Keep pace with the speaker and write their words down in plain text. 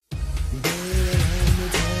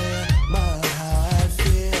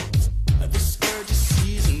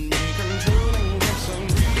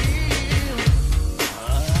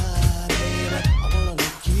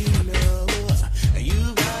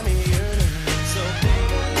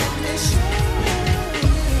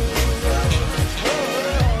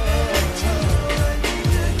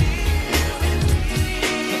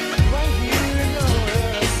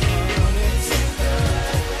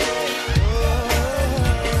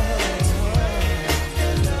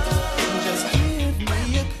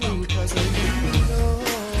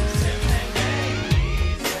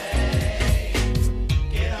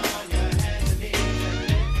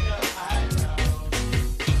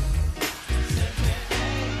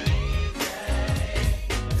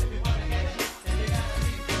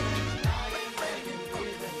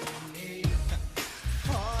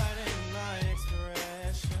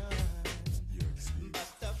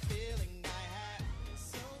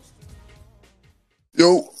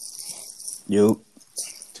Yo. Yo.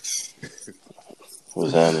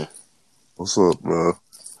 What's happening? What's up, bro?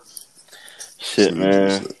 Shit,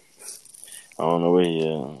 man. I don't know where he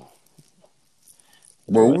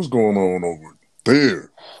Bro, what's going on over there?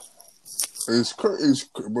 It's crazy,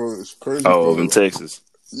 bro. It's crazy. Oh, in Texas.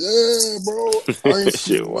 Yeah, bro. I ain't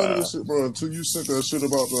seen Shit, none wow. of this shit, bro, until you sent that shit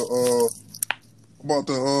about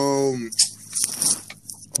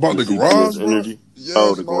the garage, bro. Energy? Yes,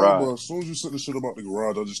 oh, the no, garage. bro. As soon as you sent the shit about the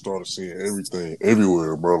garage, I just started seeing everything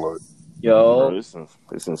everywhere, bro. Like, Bro,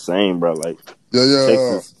 it's insane, bro. Like, yeah.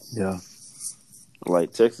 Texas. Yeah.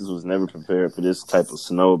 Like, Texas was never prepared for this type of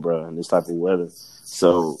snow, bro, and this type of weather.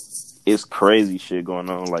 So, it's crazy shit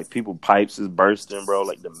going on. Like, pipes is bursting, bro.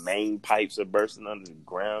 Like, the main pipes are bursting under the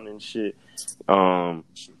ground and shit.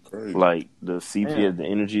 Like, the CPS, the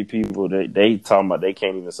energy people, they talking about they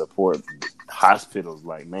can't even support hospitals,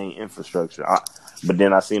 like, main infrastructure. But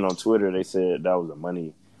then I seen on Twitter, they said that was a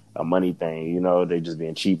money thing. You know, they just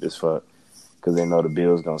being cheap as fuck because they know the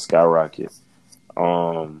bill's gonna skyrocket.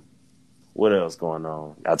 What else going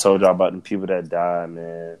on? I told y'all about the people that died,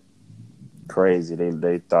 man. Crazy.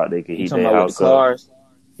 They thought they could heat their house with the cars? up.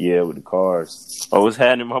 Yeah, with the cars. Oh, what's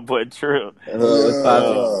happening, my boy Trill? What's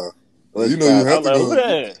poppin'? You know you have to go.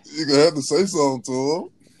 That? You gonna have to say something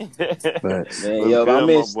to him. Man,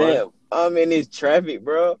 yo, I'm in this traffic,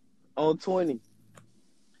 bro. On 20.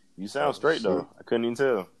 You sound straight though. I couldn't even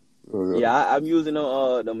tell. Yeah, I'm using them.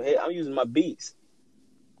 I'm using my Beats.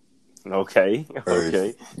 Okay.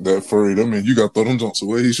 Hey, that furry, I mean, you got to throw them jumps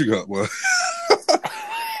away. You got what?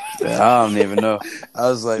 I don't even know. I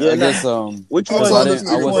was like, I guess which one? I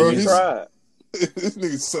wasn't you tried. This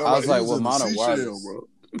nigga sound I was like, well, mine are wireless, bro.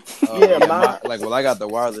 I got the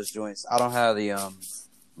wireless joints. I don't have the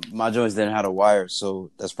my joints didn't have the wire, so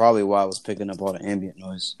that's probably why I was picking up all the ambient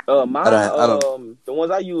noise. The ones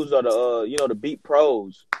I use are the the Beat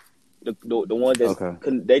Pros, the ones that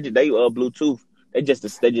they Bluetooth. They just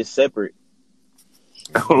separate.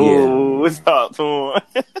 Oh, what's up, Tom?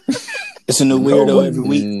 It's a new weirdo every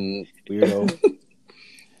week. Weirdo.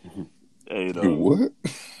 Hey, what?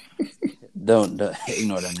 Don't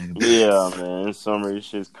ignore that nigga. Yeah, man. Summer, this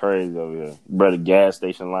shit's crazy over here. Bro, the gas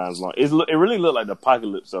station lines long. It really looked like the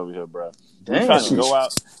apocalypse over here, bro. Damn.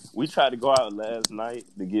 We tried to go out last night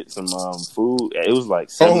to get some food. It was like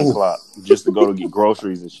 7 o'clock just to go to get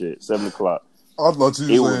groceries and shit. 7 o'clock. I thought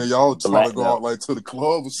you were saying y'all trying to go out like to the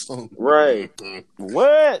club or something. Right.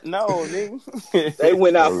 What? No, nigga. They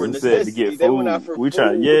went out for necessity. To get food. They went out for we food.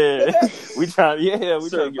 trying to get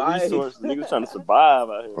resources. Niggas trying to survive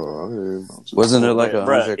out here. Wasn't there like a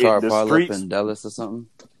 100-car pileup in Dallas or something?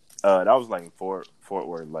 That was like in Fort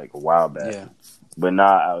Worth, like a while back. Yeah. But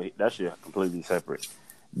that shit completely separate.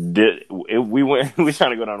 We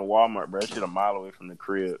trying to go down to Walmart, bro. That shit a mile away from the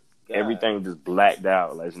crib. God. Everything just blacked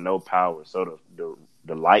out. Like, there's no power. So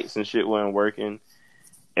the lights and shit weren't working.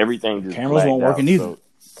 Everything just cameras weren't working either.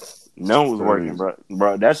 So none was working, bro.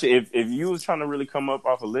 Bro, that shit. If you was trying to really come up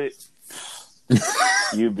off a lick,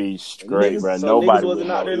 you'd be straight, bro. So nobody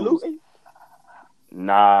wasn't out there looting.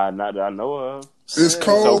 Nah, not that I know of. It's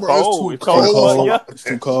cold, bro. It's too cold. Yeah. It's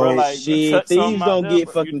too cold. Bro, like, shit, thieves don't get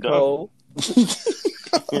fucking cold.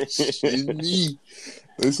 They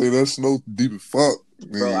say that snow deep as fuck.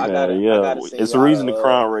 Bro, I gotta it's the reason the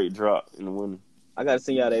crime rate dropped in the winter. I gotta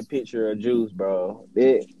send y'all that picture of Juice, bro.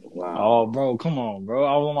 Wow. Oh, bro, come on, bro.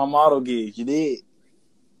 I was on my model gig. You did.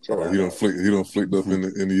 He done flicked up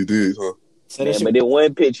in you did, huh? Man, but then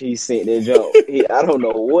one picture he sent that joke. I don't know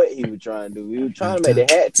what he was trying to do. He was trying to make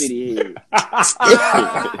the hat fit his head.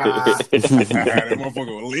 That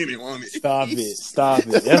motherfucker was leaning on it. Stop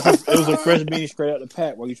it. It was a fresh bean straight out the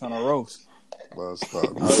pack while you trying to roast. Well,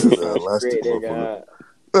 stop. That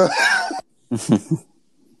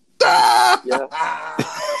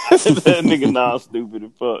nigga stupid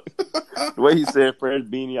as fuck. The way he said fresh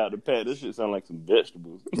beanie out the pack, this shit sound like some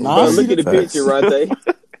vegetables. Look at the picture right there.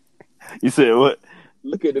 You said what?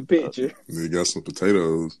 Look at the picture. They got some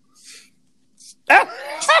potatoes.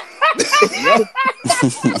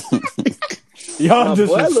 Y'all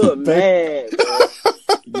disrespectful. Mad,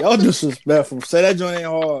 y'all disrespectful. Say that joint ain't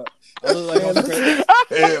hard. I look like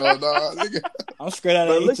Hell nah, nigga. I'm straight out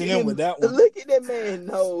of H&M with that one. Look at that man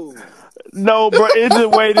nose. No, bro, it's the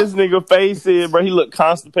way this nigga face is, bro. He look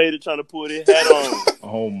constipated trying to put his hat on.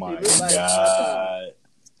 Oh my god.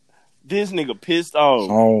 This nigga pissed off.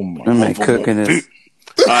 Oh my god. Man, cooking this.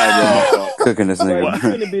 Cooking this nigga. It's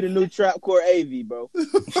gonna be the new Trapcore AV, bro.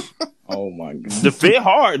 Oh my god. The fit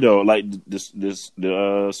hard though, like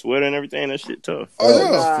the sweater and everything. That shit tough.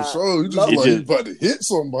 Oh yeah, for sure. You just It like just- you about to hit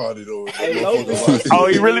somebody though. Hey, low Oh,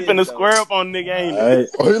 he really finna square up on nigga, ain't he? Alright.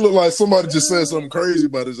 Oh, he look like somebody just said something crazy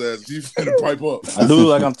about his ass. He finna pipe up. I do look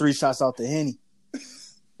like I'm 3 shots out the Henny.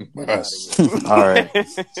 All right. I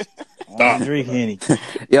don't drink Henny.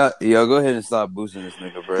 Yeah, go ahead and stop boosting this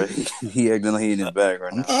nigga, bro. He acting like he in his bag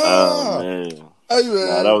right now. Oh man, Hey man.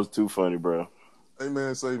 nah, that was too funny, bro. Hey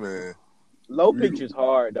man, say man. Low picture's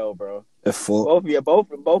hard though, bro. If full. Both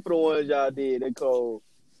of the ones y'all did, they cold.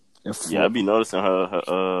 Yeah, I be noticing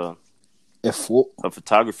her If full.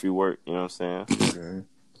 photography work. You know what I'm saying? Okay.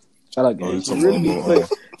 Shout out, Oh, you guys.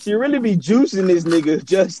 talking She really be juicing this nigga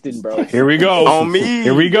Justin, bro. Here we go. On me.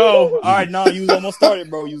 Here we go. All right, no, you was almost started,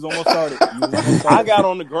 bro. You was almost started. I got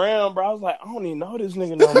on the ground, bro. I was like, I don't even know this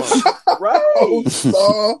nigga no more. Right.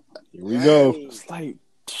 Stop. Here we go. It's like,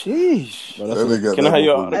 sheesh. Bro, That that's nigga got Can I that have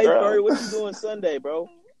your motherfucker. Hey, autograph? Furry, what you doing Sunday, bro?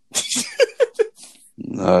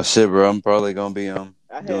 Shit, bro. I'm probably gonna be I doing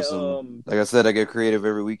had some. Like I said, I get creative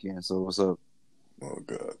every weekend. So what's up? Oh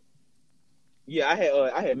god. yeah, I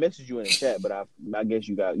had messaged you in the chat, but I guess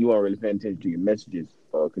you weren't really paying attention to your messages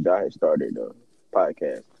because I had started the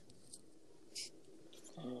podcast.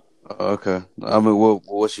 Okay. I mean,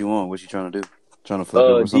 what you want? What you trying to do? Trying to fuck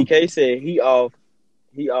up or something? DK said he off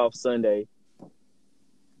Sunday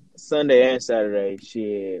and Saturday.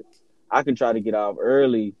 Shit, I can try to get off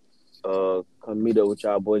early. Come meet up with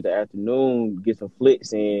y'all boys the afternoon, get some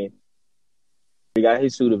flicks in. He got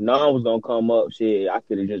his suit. If Nam was gonna come up, shit, I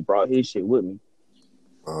could have just brought his shit with me.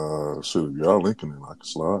 Shoot, y'all linking it, I can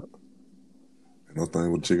slide. Ain't no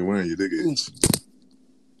thing with chicken wing, you dig it?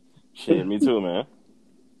 Shit, me too, man.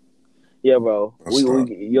 Yeah, bro. That's We fine.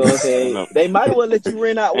 you know what I'm saying? No. They might as well let you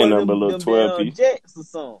rent out Ain't one of nothing but a them little 12 piece. jets or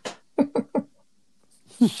something.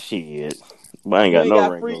 Shit. But I ain't got no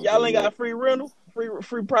ring. Y'all ain't got free rental,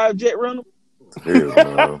 free private jet rental. Hell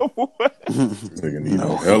no. What? Nigga need a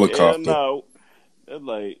Hell helicopter. no.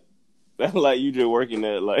 That's like you just working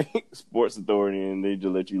at like Sports Authority and they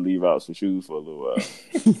just let you leave out some shoes for a little while.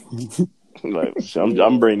 Like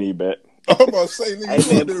I'm bringing you back. I'm about to say,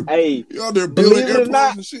 nigga, you out there building believe it or airplanes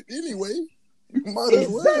not- and shit anyway. You might as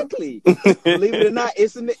well. Exactly. Believe it or not, you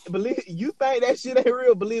think that shit ain't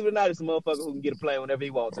real. Believe it or not, it's a motherfucker who can get a plane whenever he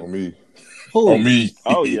wants to. On me. Who? On me.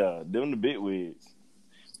 Oh yeah, them the big wigs.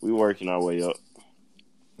 We working our way up.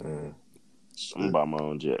 I'm gonna buy my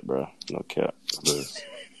own jet, bro. No cap.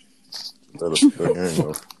 That game,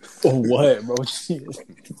 though. For what, bro?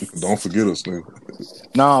 Don't forget us,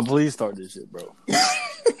 nigga. Nah, please start this shit, bro.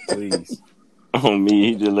 Please. On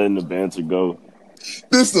me, he just letting the banter go.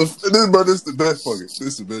 This the best fucking.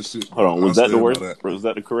 This the best shit. Hold on, was I'll that the stand word? by that. Was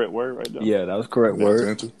that the correct word right there? Yeah, that was correct Yeah, word.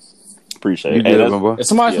 Tantra. Appreciate You it. Hey, good, that's, my boy? If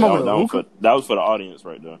somebody yeah, smoking that a was hookah, that was for the audience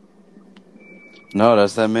right there. No,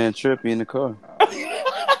 that's that man Trip. He in the car.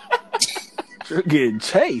 you're getting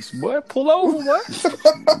chased, boy. Pull over, boy.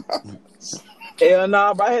 Hell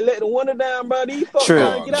nah, bro. I had let the window down, bro. These fuck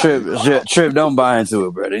trying to get out. Trip. Don't buy into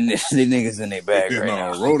it, bro. These niggas in their bag Yeah, right no,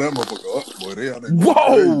 now. roll that motherfucker up, boy. They out there.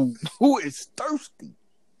 Whoa, who is thirsty?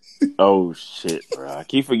 Oh shit, bro! I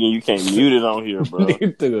keep forgetting you can't mute it on here, bro.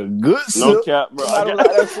 Nigga took a good No sip. cap, bro. Somebody like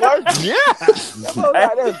that slurp. Yeah. That motherfucker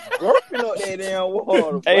like that slurping up that damn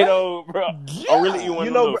water, bro. Hey, though, bro. I'm really eating one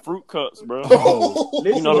You of know, them little fruit cups, bro. Oh,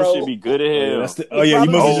 Listen, You know them bro. shit be good as Yeah, hell. that's the, you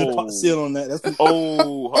must have just Oh. put seal on that. That's the,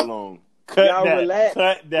 Oh, hold on. Cut Y'all that. relax.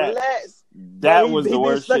 Cut that. Relax. That Bro, was he the been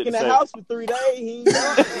worst stuck shit in to the say. house for 3 days. He ain't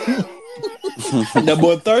done. that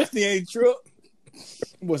boy thirsty ain't true.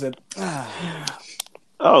 What's that?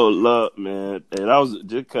 Oh, look, man. Hey, that was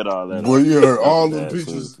just cut all that. boy, off. you heard all That them was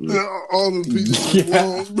peaches. bad, Yeah, all them peaches.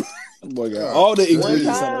 Yeah. Boy got all the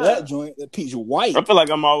ingredients out of that joint. That peach white. I feel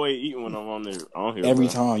like I'm always eating when I'm on here. Every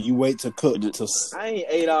bro. time you wait to cook, to I ain't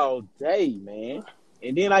ate all day, man.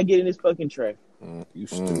 And then I get in this fucking traffic. you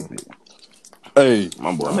stupid. Hey,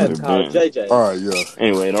 My boy. I'm at the call JJ. all right, yeah.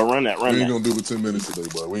 Anyway, don't run that. We Run ain't that. gonna do it 10 minutes today,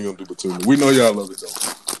 boy. We ain't gonna do it 10 minutes. We know y'all love it though.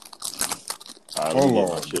 All right, Hold let me get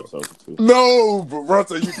on, my chips over too. No, but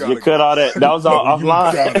Rata, you gotta You cut all that. That was all No, you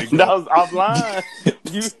offline. gotta go. That was offline.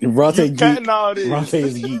 You Ronte cutting geek. all this. Ronte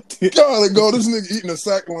is geek. Gotta go. This nigga eating a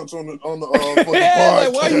sack lunch on the fucking Yeah,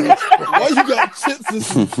 podcast. like why you got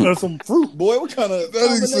chips and some fruit, boy? What kind of That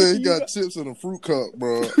nigga said combination he you got chips in a fruit cup,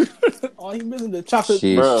 bro. All he missing the chocolate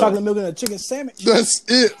Sheesh. chocolate milk and a chicken sandwich. That's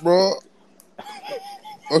it, bro.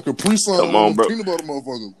 A Capri Sun Come on, bro. peanut butter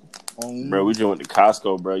motherfucker. Bro, we just went to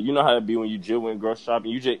Costco, bro. You know how it be when you just went grocery shopping.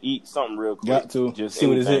 You just eat something real quick. Got to just see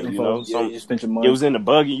what it's anything, hitting you know. for. Yeah, you spent your money. It was in the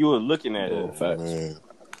buggy. You were looking at Yeah, it. facts. Man.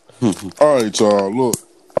 All right, y'all. Look,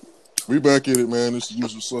 We back in it, man. This is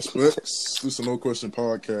Usual Suspects. This is a No Question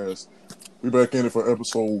Podcast. We back in it for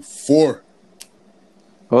episode 4.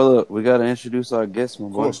 Hold up, we gotta introduce our guest, my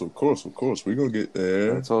boy. Of course. We're gonna get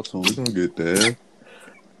there. Let's talk to him. We're gonna get there.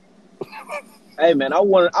 Hey man,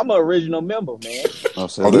 I'm an original member, man.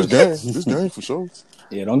 This game for sure.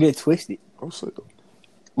 Yeah, don't get twisted. I'll say that.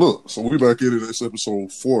 Look, so we back in it. It's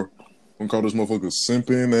episode 4. I'm gonna call this motherfucker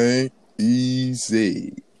Simping Ain't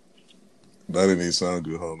Easy. That didn't even sound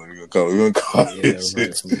good, huh? We're gonna call it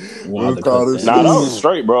shit. We're gonna call this. Nah, that was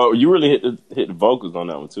straight, bro. You really hit the vocals on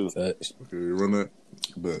that one too. Okay, run that.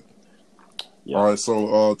 Bet. Yeah. All right,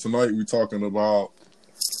 so tonight we're talking about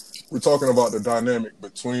the dynamic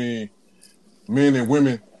between men and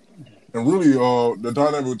women, and really the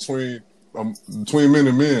dynamic between men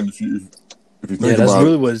and men. If you think about that's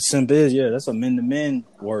really it. what simp is. Yeah, that's a men to men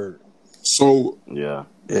word. So Yeah.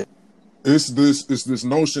 it's this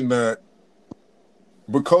notion that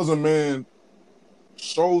because a man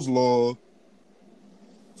shows love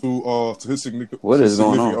to his significant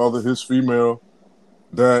other, his female,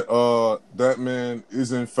 that man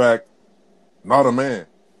is in fact not a man.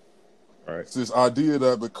 Right. It's this idea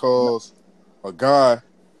that because a guy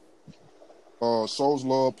shows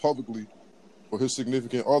love publicly for his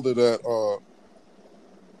significant other, that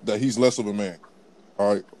he's less of a man,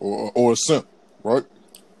 all right, or a simp, right?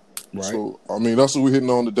 Right. So I mean that's what we're hitting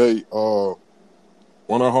on today.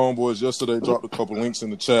 One of our homeboys yesterday dropped a couple links in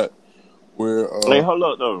the chat where Hey, hold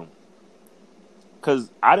up though, because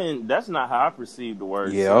that's not how I perceive the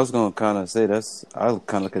word. Yeah, I was gonna kind of say I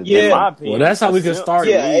kind of Yeah. In my opinion, Well, that's how we can start.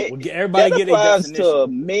 Yeah, Everybody that get a applies definition. to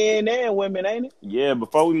men and women, ain't it? Yeah,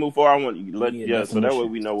 before we move forward, I want you to let Yeah, so that way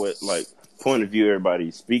definition. we know what like point of view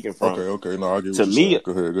everybody's speaking from. okay, no, I get what To you're me, saying.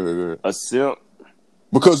 Go ahead. A simp.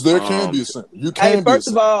 Because there can be a simp. You can Hey, be a first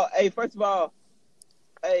simp. of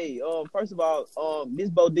all, Miss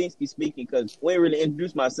Bodinsky speaking, because we ain't really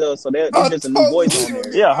introduced myself, so there's just a new voice on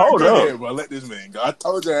there. Yeah, hold Go up. ahead, bro. Let this man go. I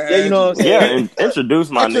told you. Yeah, you know what I'm saying? Yeah, and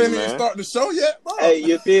introduce my I can't nigga, even man. start the show yet, bro. Hey,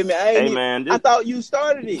 you feel me? Hey, man, I thought you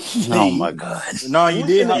started it. Oh my god. No, you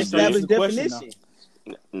did have to Establish establish the question. definition.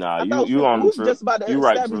 Nah, I thought you on we the was trip. just about to You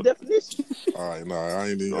right, establish trip. definition. All right, nah, I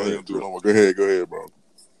ain't do it no more. Go ahead, bro.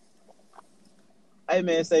 Hey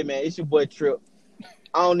man, it's your boy Trip.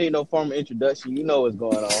 I don't need no formal introduction. You know what's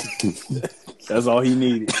going on. That's all he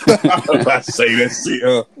needed. I say that shit.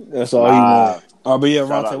 That's all he wanted. But yeah,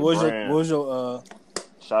 Shout out Ronte, to what Brand. was your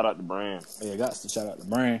Shout out to Brand. yeah, got to shout out the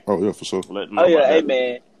brand. Oh yeah, for sure. Let them know Oh yeah, about hey that.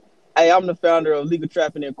 man. Hey, I'm the founder of Legal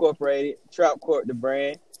Trapping Incorporated, Trap Court the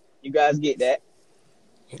brand. You guys get that?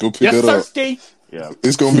 Go pick that up. Steve. Yeah,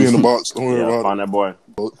 It's gonna be in the box. Don't worry about find that boy.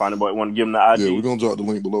 Find the boy. Want to give him the IG? it. Yeah, we're gonna drop the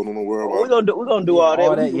link below. Don't worry We're about it. gonna do all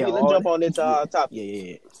that. Let's all jump that. on into our topic.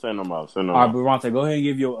 Yeah. Send them out. Send them All right, out. but Ronte, go ahead and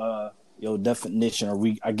give your definition, or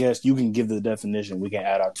I guess you can give the definition. We can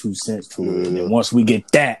add our 2 cents to it, and then once we get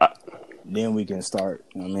that, then we can start.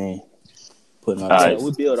 You know what I mean, putting our All right,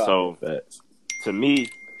 we build so to me,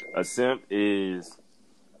 a simp is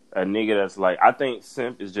a nigga that's like, I think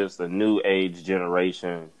simp is just a new age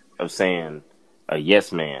generation of saying a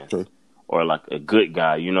yes man. Okay. Or like a good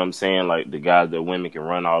guy, you know what I'm saying? Like the guys that women can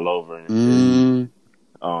run all over.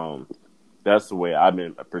 That's the way I've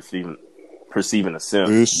been perceiving a simp.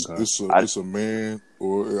 It's a man,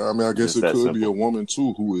 or I mean, I guess Just it that could be a simple. woman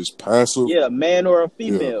too, who is passive. Yeah, man or a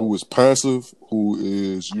Yeah, female. who is passive, who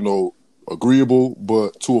is agreeable,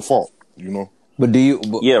 but to a fault. But do you?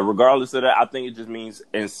 Yeah, regardless of that, I think it just means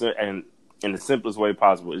in the simplest way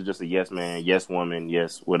possible. It's just a yes man, yes woman,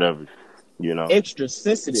 yes whatever. Extra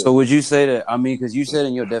sensitive. So would you say that? I mean, because you said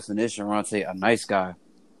in your definition, Ronte, a nice guy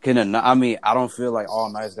I don't feel like all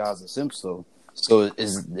nice guys are simps, though. So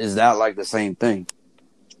is that like the same thing?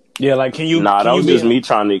 Yeah, like can you? Nah, can that you was be just me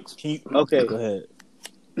trying to. Okay. Go ahead.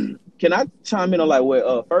 Can I chime in on like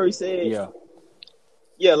what Furry said? Yeah.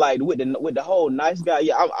 Yeah, like with the whole nice guy.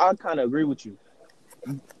 Yeah, I kind of agree with you.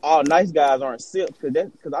 All nice guys aren't simps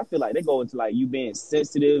because I feel like they go into like you being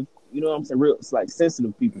sensitive. You know what I'm saying? It's like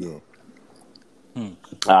sensitive people. Yeah.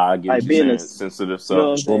 I get Like you being saying, a- sensitive You know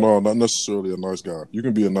what I'm stuff. So saying? no, not necessarily a nice guy. You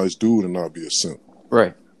can be a nice dude and not be a simp.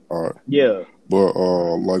 Right. All right. Yeah. But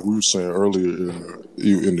like we were saying earlier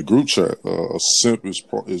in the group chat, a simp is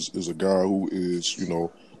a guy who is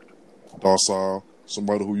docile,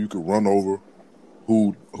 somebody who you can run over,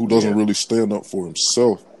 who doesn't really stand up for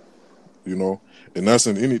himself, and that's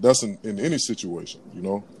in any situation, It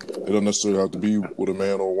doesn't necessarily have to be with a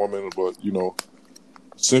man or a woman, but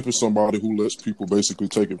simp is somebody who lets people basically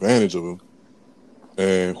take advantage of him,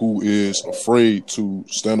 and who is afraid to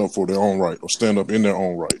stand up for their own right or stand up in their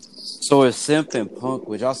own right. So is simp and punk?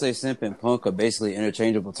 Would y'all say simp and punk are basically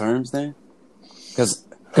interchangeable terms then? Because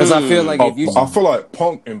Because I feel like if you, I feel like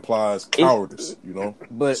punk implies cowardice, you know.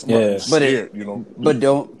 but Yeah. Scared, you know. but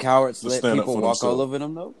don't cowards To let stand up people for walk all themselves. over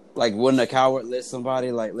them though? Like, wouldn't a coward let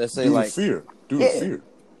somebody like, let's say Due to like, fear. Due Yeah. to fear.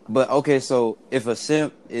 but okay, so if a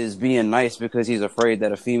simp is being nice because he's afraid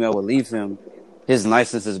that a female will leave him, his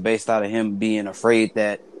niceness is based out of him being afraid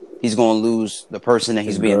that he's gonna lose the person that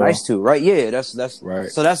he's His being girl. nice to, right? Yeah, that's Right.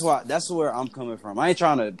 So that's where I'm coming from. I ain't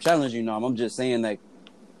trying to challenge you, Nom. I'm just saying like,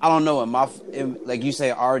 I don't know. Like you say,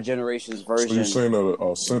 our generation's So version. you're saying that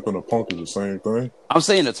a simp and a punk is the same thing? I'm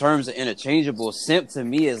saying the terms are interchangeable. Simp to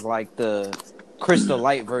me is like the Crystal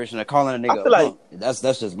Light version of calling a nigga I feel a like- punk. That's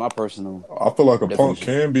just my personal. I feel like a punk Definition.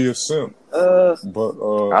 can be a simp,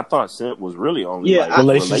 but I thought simp was really only Yeah, like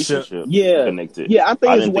Relationship. Yeah. connected. Yeah, I think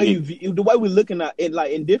it's the didn't way think the way we're looking at it,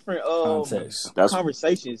 like in different Context. That's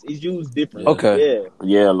conversations, is used different. Okay.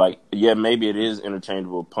 Yeah. maybe it is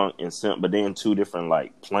interchangeable, punk and simp, but they're in two different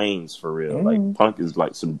like planes for real. Like punk is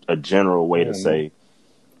like a general way to say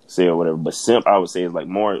or whatever, but simp I would say is like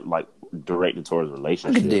more like directed towards I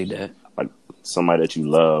relationships. can dig that. Like somebody that you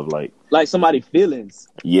love, like Like somebody feelings.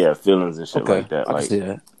 feelings and shit Okay, like that. I can Like see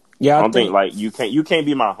that. Yeah, I don't think like you can't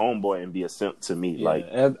be my homeboy and be a simp to me.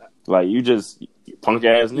 yeah, Like you just punk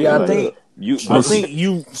ass nigga. Yeah, I like, think- you. I think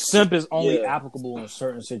you simp is only Yeah. applicable in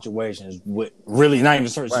certain situations. With really not even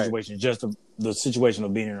certain Right. situations, just the situation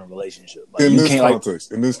of being in a relationship. Like, in you this can't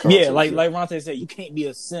context, in this context, yeah, like Ronte said, you can't be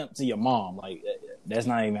a simp to your mom. Like that's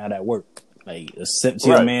not even how that works. Like a simp to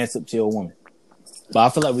your Right. man, simp to your woman. But I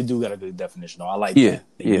feel like we do got a good definition. Though. I like Yeah, that.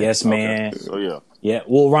 The yeah. Yes, man. So yeah. Yeah.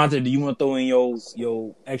 Well, Ronte, do you want to throw in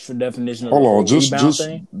your extra definition of hold the on, whole rebound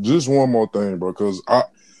thing? just one more thing, bro. Because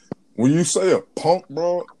when you say a punk,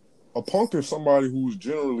 bro, a punk is somebody who's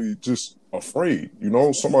generally just afraid. You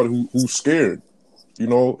know, somebody who's scared. You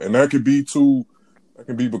know, and that could be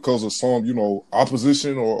because of some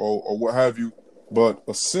opposition or what have you. But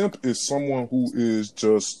a simp is someone who is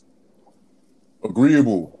just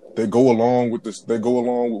agreeable. They go along with this. They go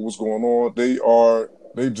along with what's going on.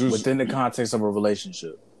 They just Within the context of a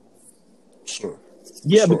relationship. sure.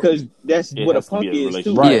 Yeah, Sure. because that's It what a has to punk be a is too.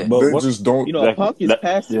 relationship. Right. Yeah. But They what, just don't. You know, a punk is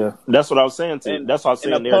passive. yeah. That's what I was saying to. And- That's what I was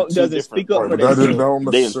saying. and a There are punk two doesn't different. speak up Right, for but that themselves.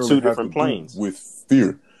 don't They in necessarily two have different to do planes. with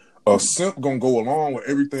fear. A simp gonna go along with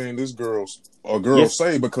everything this girl Yes.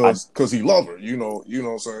 say because he love her. You know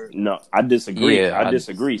what I'm saying? No, I disagree. Yeah, I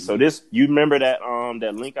disagree. So you remember that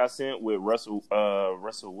link I sent with Russell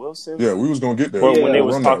Wilson? Yeah, we was gonna get there. Well, when they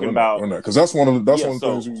was Run talking about- because that's one of the Yeah,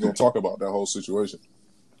 things we was gonna talk about, that whole situation.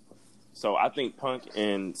 So I think punk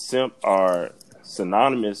and simp are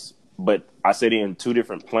synonymous, but I say they're in two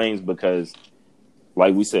different planes because,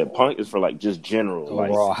 like we said, punk is for like just general,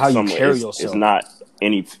 Overall, like how you carry it's yourself. not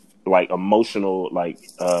any like emotional, like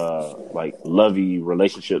lovey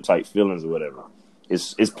relationship type feelings or whatever.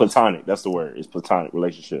 It's platonic. That's the word. It's platonic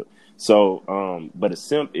relationship. So, but a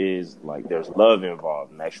simp is like there's love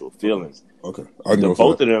involved and actual feelings. Okay, I can The go for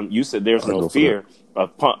both that. of them, you said there's I can no go for fear. A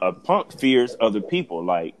punk fears other people,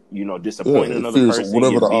 like disappointing it another fears person,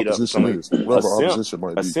 whatever get the beat up, opposition somebody- is, whatever a simp, opposition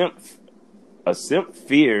might a be. simp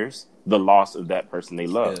fears the loss of that person they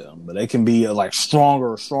love. Yeah, but they can be a like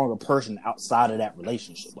stronger person outside of that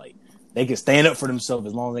relationship. Like they can stand up for themselves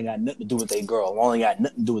as long as they got nothing to do with their girl, as long as they got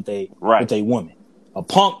nothing to do with Right. with their woman. A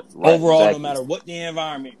punk Right, overall, exactly. no matter what the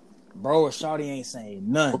environment, bro or shawty ain't saying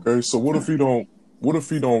nothing. Okay, so what if he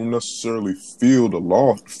don't necessarily fear the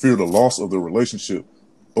loss of the relationship,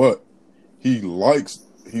 but he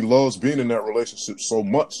loves being in that relationship so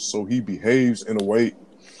much, so he behaves in a way.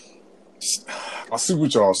 I see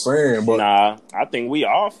what y'all saying, but Nah, I think we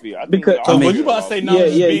all fear. I think Because- we all So mean- when you about to say no, Yeah,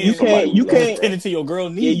 just yeah, being you somebody can't- you who's can't- tending to your girl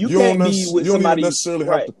needs. Yeah, you can't be with you don't somebody even necessarily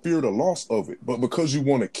have to fear the loss of it, but because you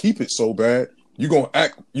want to keep it so bad, you're gonna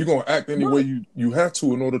act any way you have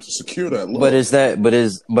to in order to secure that love.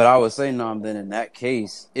 But I would say, Nom, then in that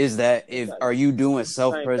case, are you doing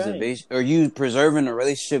self-preservation? Are you preserving a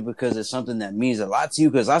relationship because it's something that means a lot to you?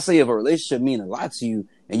 Because I say if a relationship means a lot to you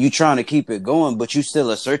and you trying to keep it going, but you still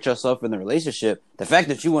assert yourself in the relationship, the fact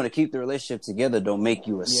that you want to keep the relationship together don't make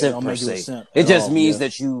you a simp don't per make you a se. simp It at just all, means yeah.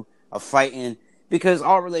 that you are fighting. Because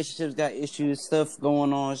all relationships got issues, stuff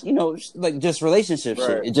going on, like just relationship shit.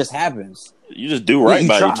 Right. It just happens. You just do right you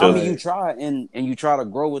by try, each other. you try and you try to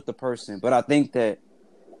grow with the person. But I think that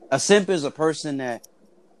a simp is a person that,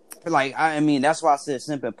 like, that's why I said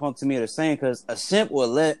simp and punk to me are the same, because a simp will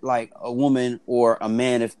let, like, a woman or a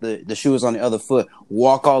man, if the shoe is on the other foot,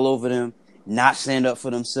 walk all over them, not stand up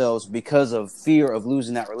for themselves because of fear of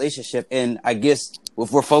losing that relationship. And I guess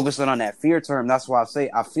if we're focusing on that fear term, that's why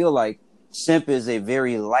I feel like simp is a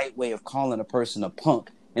very light way of calling a person a punk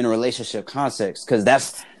in a relationship context, because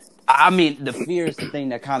the fear is the thing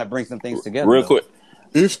that kind of brings them things together. Real though. quick,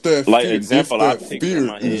 if that Like fear, example, I picked in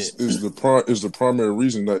my head. is the primary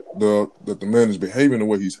reason that the man is behaving the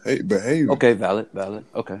way he's behaving. Okay, valid.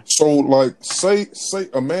 Okay. So like, say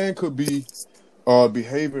a man could be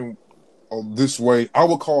behaving this way. I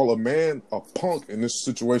would call a man a punk in this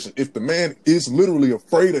situation if the man is literally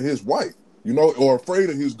afraid of his wife, or afraid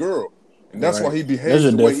of his girl. And that's why he behaves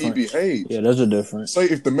the way he behaves. Yeah, there's a difference. Say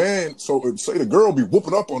if the man, say the girl be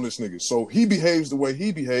whooping up on this nigga, so he behaves the way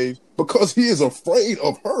he behaves because he is afraid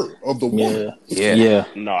of her, of the woman. Yeah.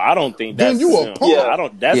 No, I don't think that's. Then you a punk. I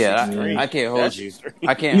don't. That's extreme. I can't hold you.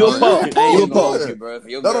 I can't. You a hold punk. you. You a Hold punk. you, bro. If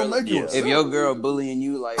your That girl, don't make you. if your girl bullying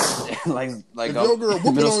you like if your girl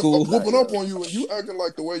whooping up on you and you acting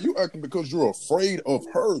like the way you acting because you're afraid of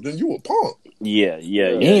her, then you a punk. Yeah. You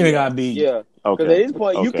ain't even gotta be. Yeah. Okay. Because at this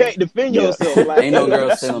point, you can't defend yourself. Like, ain't no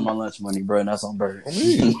girl stealing my lunch money, bro. And that's on Bird.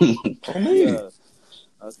 I mean. Yeah.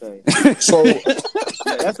 Okay. So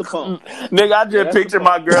That's a punk. Nigga, I just picture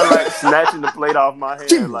my girl like snatching the plate off my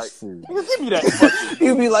hand, like, nigga, give me that fucking.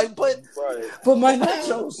 You be like, put Right. my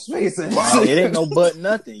nachos face in. It ain't no but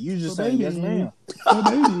nothing. You just saying yes, ma'am.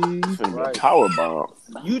 Right. Power bomb.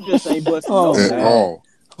 You just ain't busting Oh, no at man. all.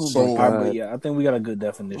 Oh, So my All God. right, but yeah, I think we got a good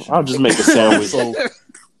definition. I'll just make a sandwich. so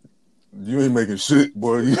you ain't making shit,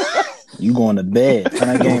 boy. You going to bed? Turn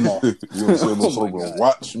that game off. You understand what's my over? God.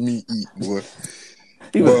 Watch me eat, boy.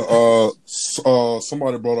 He was- But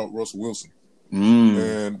somebody brought up Russell Wilson,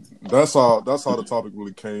 and that's how the topic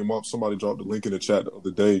really came up. Somebody dropped the link in the chat the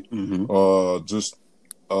other day, just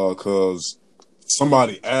because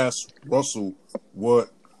somebody asked Russell what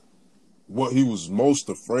he was most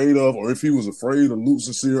afraid of, or if he was afraid of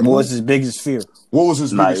losing Sierra. What was his biggest fear? What was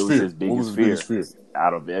his biggest it was fear? his biggest What was his fear. biggest fear?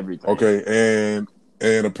 Out of everything. Okay,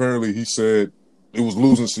 and apparently he said it was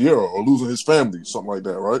losing Sierra or losing his family, something like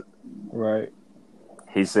that, right? Right.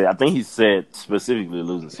 I think he said specifically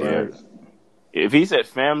losing Sierra. Right. If he said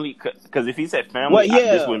family, because if he said family,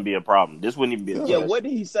 this wouldn't be a problem. This wouldn't even be a question. What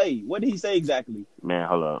did he say? What did he say exactly? Man,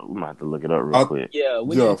 hold up. We might have to look it up real quick. Yeah,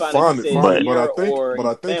 we need to find out if he said But Sierra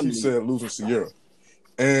I think he said losing Sierra,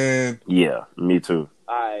 and Yeah, me too.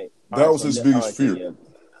 that was his biggest fear.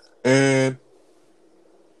 And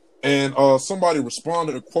somebody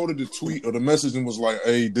responded or quoted the tweet or the message and was like,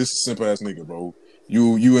 "Hey, this is simp ass nigga, bro.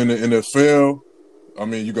 You in the NFL. I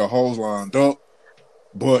mean, you got hoes lined up,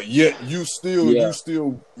 but yet you still,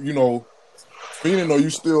 feeling, or you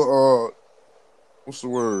still, what's the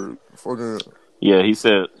word? Fucking." Yeah, he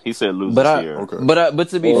said losing Sierra. But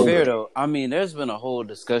to be fair though, I mean, there's been a whole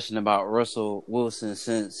discussion about Russell Wilson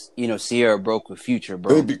since Sierra broke with Future,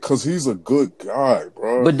 bro. Because he's a good guy,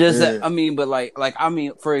 bro. But does that? I mean, but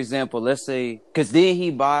for example, let's say, because didn't he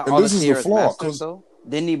buy all of Sierra's masters though?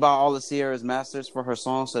 Didn't he buy all of Sierra's masters for her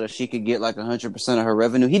song so that she could get like 100% of her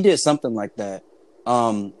revenue? He did something like that.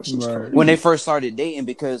 When they first started dating,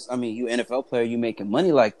 because I mean, you NFL player, you making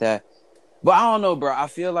money like that. But I don't know, bro. I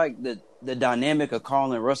feel like the dynamic of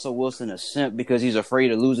calling Russell Wilson a simp because he's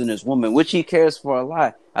afraid of losing his woman, which he cares for a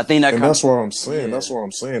lot. I think that. And that's what I'm saying. Yeah. That's what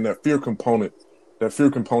I'm saying. That fear component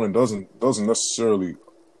doesn't necessarily,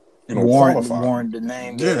 warrant the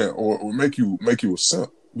name. Yeah, or make you a simp.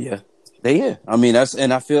 Yeah. Yeah. I mean,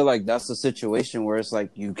 and I feel like that's a situation where it's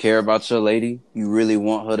like you care about your lady, you really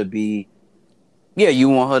want her to be, you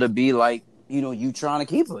want her to be like, you trying to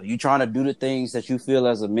keep her, you trying to do the things that you feel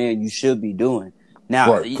as a man you should be doing.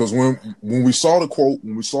 Now, right? Because when we saw the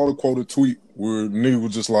quoted tweet where nigga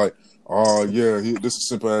was just like, this is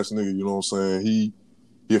simple ass nigga, you know what I'm saying? He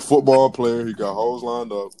a football player, he got hoes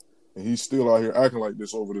lined up, and he's still out here acting like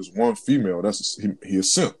this over this one female. He a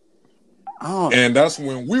simp. And that's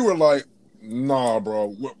when we were like, nah, bro.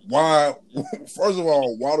 Why? First of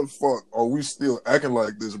all, why the fuck are we still acting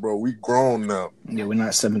like this, bro? We grown now. Yeah, we're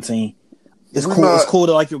not 17. It's cool. It's cool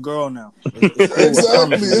to like your girl now.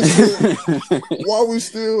 Exactly. Why we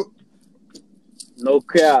still? No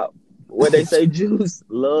cap. What they say, juice,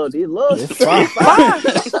 love. It's fine.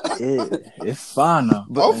 It's fine now.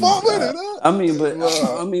 I'm fine with it. I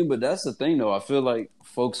mean, but that's the thing, though. I feel like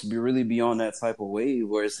folks really be on that type of wave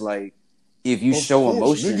where it's like, if you show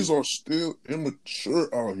emotion, niggas are still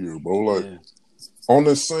immature out here, bro. Like on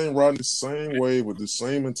the riding the same wave with the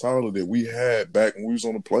same mentality that we had back when we was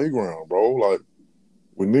on the playground, bro. Like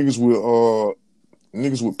when niggas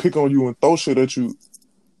would pick on you and throw shit at you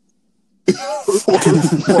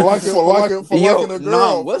for liking a girl.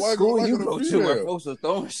 Nah, what school you go to where folks are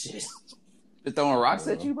throwing shit? They're throwing rocks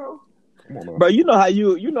at you, bro. Bro, you know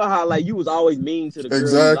how like you was always mean to the girl.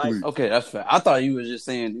 Exactly. Like, okay, that's fair. I thought you was just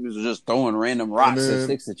saying you was just throwing random rocks and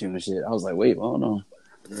sticks at you and shit. I was like, wait, hold on.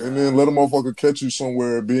 And then let a motherfucker catch you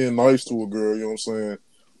somewhere being nice to a girl, you know what I'm saying?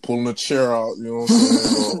 Pulling a chair out, you know what I'm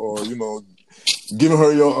saying? or giving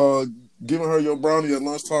her your brownie at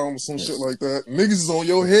lunchtime or some shit like that. Niggas is on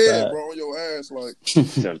your head, bro, on your ass, like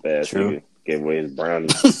Simp ass nigga gave away his brownie.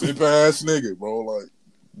 simp ass nigga, bro. Like,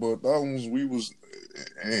 but that was we was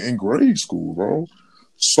in grade school, bro.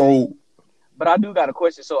 So, but I do got a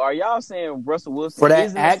question. So, are y'all saying Russell Wilson for that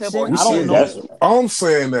is accent? or I don't know. I'm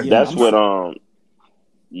saying that. That's what I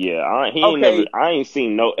ain't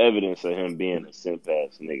seen no evidence of him being a simp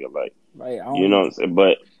ass nigga. Like, you know what I'm saying?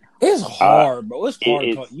 But it's hard, bro. It's hard.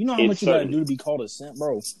 You know how much you certain. gotta do to be called a simp,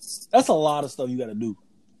 bro? That's a lot of stuff you gotta do.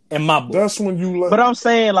 In my book. That's when you. But I'm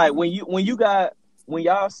saying, like, when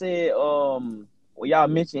y'all said when y'all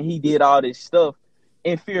mentioned he did all this stuff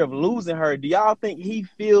in fear of losing her, do y'all think he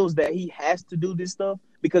feels that he has to do this stuff?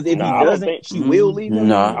 Because if he doesn't, she will leave him?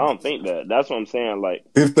 No. I don't think that. That's what I'm saying. Like,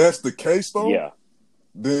 if that's the case, though, yeah,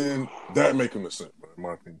 then that make him a simp, in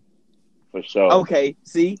my opinion. for sure. Okay,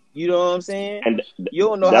 see, you know what I'm saying? And you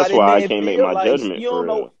don't know that's how why I man can't make feel, my like, judgment you for don't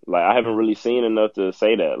know. real. Like, I haven't really seen enough to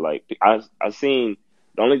say that. Like, I seen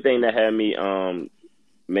the only thing that had me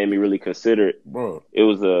made me really consider it. Bro, it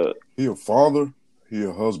was he a father, he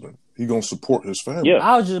a husband. He gonna support his family. Yeah.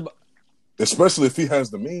 I was just especially if he has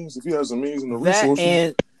the means, and the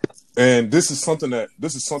resources. And this is something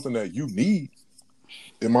that you need.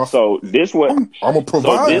 So this what I'm gonna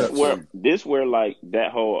provide. This where like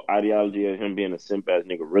that whole ideology of him being a simp ass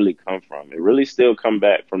nigga really come from. It really still come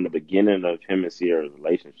back from the beginning of him and Sierra's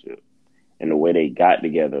relationship and the way they got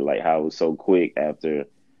together. Like how it was so quick after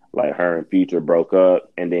like her and Future broke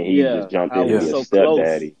up, and then he just jumped in to be a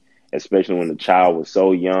stepdaddy, especially when the child was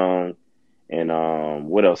so young. And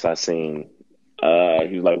what else I seen?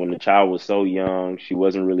 He was like, when the child was so young, she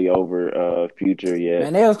wasn't really over Future yet.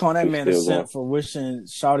 Man, they was calling that man a simp for wishing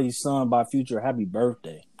Shawty's son by Future happy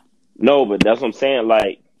birthday. No, but that's what I'm saying.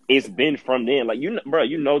 Like, it's been from then. Like, you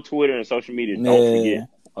know, Twitter and social media don't forget.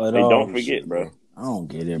 They don't forget, bro. I don't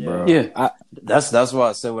get it, bro. Yeah, that's why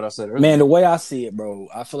I said what I said earlier. Man, the way I see it, bro,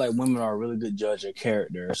 I feel like women are a really good judge of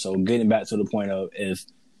character. So getting back to the point of if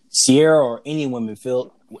Sierra or any woman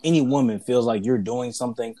feels like you're doing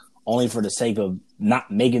something only for the sake of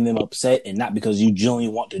not making them upset and not because you genuinely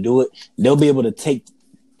want to do it, they'll be able to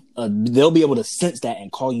sense that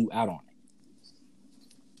and call you out on it.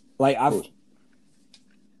 Like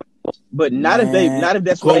but not if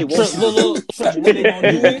that's what they want.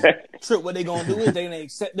 Trip, what they gonna do is they're gonna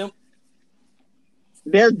accept them.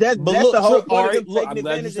 That's the whole point of them taking I'm glad you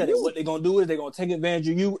advantage said of it. you. What they're gonna do is they're gonna take advantage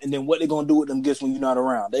of you, and then what they're gonna do with them gifts when you're not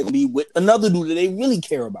around. They're gonna be with another dude that they really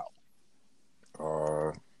care about.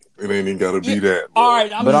 It ain't even gotta be that. Bro. All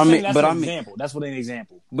right, I'm just saying that's an example. That's what an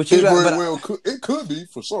example. But it could be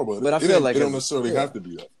for sure, but I feel like it don't necessarily have to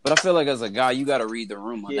be that. But I feel like as a guy, you got to read the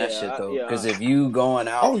room on that shit though, because if you going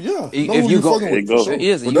out, if you go,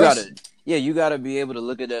 you got to be able to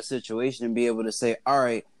look at that situation and be able to say, all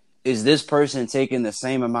right, is this person taking the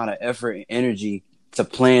same amount of effort and energy to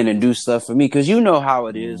plan and do stuff for me? Because you know how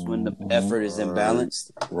it is when the effort is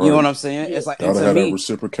imbalanced. Right. You know what I'm saying? It's like, gotta have that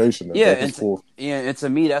reciprocation. And to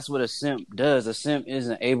me, that's what a simp does. A simp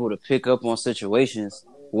isn't able to pick up on situations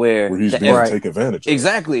where he's being taken advantage of.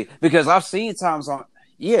 Exactly, because I've seen times on.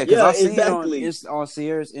 I've seen it on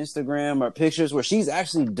Sierra's Instagram or pictures where she's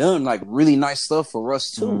actually done like really nice stuff for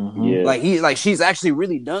Russ too. Mm-hmm. Yeah. She's actually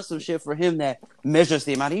really done some shit for him that measures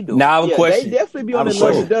the amount he doing. Now I have a question. They definitely be on the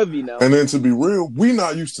lovey-dovey now. And then to be real, we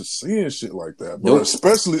not used to seeing shit like that, bro. Nope.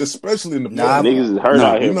 Especially in the niggas is hurt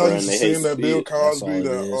out here, we're not bro. used to seeing that Bill Cosby,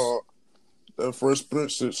 that Fresh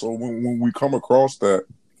Prince shit. So when we come across that,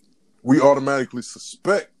 we automatically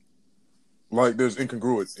suspect. Like there's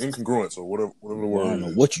incongruence or whatever the word. I don't know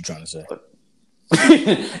what you're trying to say.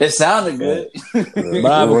 It sounded good. But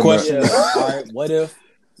I have a question. All right,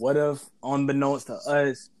 what if, unbeknownst to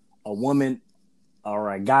us, a woman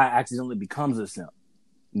or a guy accidentally becomes a simp?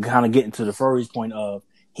 Kind of getting to the furry's point of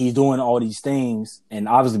he's doing all these things, and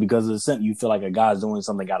obviously because of the simp, you feel like a guy's doing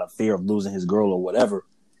something out of fear of losing his girl or whatever.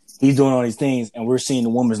 He's doing all these things, and we're seeing the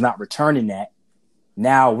woman's not returning that.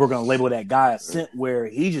 Now we're gonna label that guy a simp, where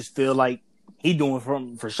he just feel like he doing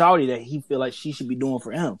for Shawty that he feel like she should be doing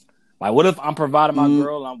for him. Like, what if I'm providing my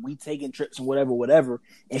girl, we taking trips and whatever,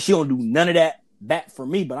 and she don't do none of that back for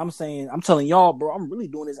me? But I'm telling y'all, bro, I'm really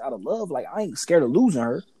doing this out of love. Like, I ain't scared of losing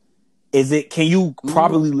her. Can you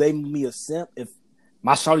probably label me a simp if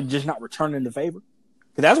my Shawty just not returning the favor?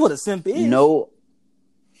 Because that's what a simp is. No,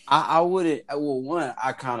 I wouldn't. Well, one,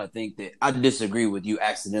 I kind of think that I disagree with you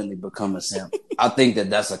accidentally become a simp. I think that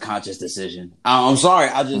that's a conscious decision. I'm sorry.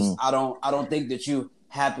 I don't think that you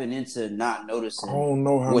happen into not noticing. I don't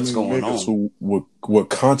know how what's going on. Who would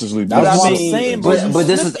consciously do that's what I'm saying. But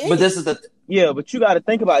this is the Yeah, but you got to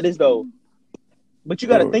think about this though. But you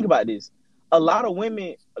got to think about this. a lot of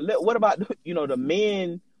women. What about the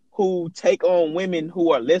men who take on women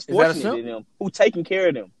who are less fortunate than them, who taking care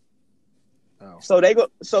of them? Oh. So they go.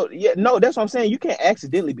 So yeah, no, that's what I'm saying. You can't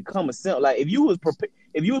accidentally become a simp. Like if you was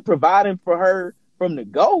providing for her from the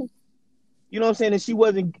go, you know what I'm saying, and she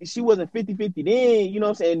wasn't 50-50 then, you know what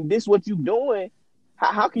I'm saying, this what you doing.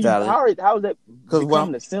 How can you how is that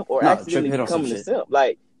becoming a simp or accidentally becoming a simp?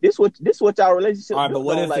 Like this what y'all relationship right, but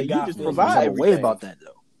what if like the guy you just provide a way about that though?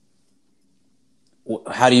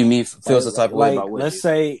 How do you mean feels the type of way about what? Let's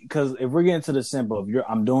say, because if we're getting to the simp of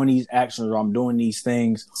I'm doing these actions or I'm doing these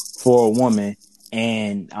things for a woman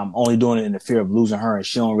and I'm only doing it in the fear of losing her and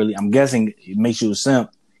she don't really, I'm guessing it makes you a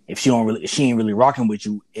simp if she ain't really rocking with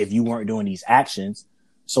you if you weren't doing these actions.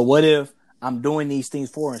 So what if I'm doing these things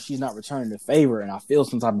for her and she's not returning the favor and I feel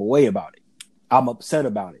some type of way about it? I'm upset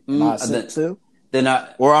about it. Am I a simp too?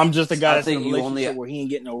 Or I'm just a guy that's in a relationship where he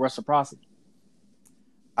ain't getting no reciprocity.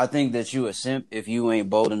 I think that you a simp if you ain't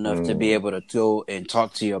bold enough to be able to go and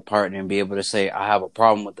talk to your partner and be able to say, I have a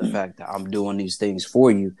problem with the fact that I'm doing these things for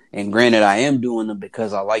you. And granted, I am doing them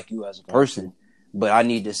because I like you as a person, but I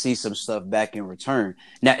need to see some stuff back in return.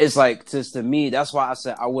 Now, it's like, just to me, that's why I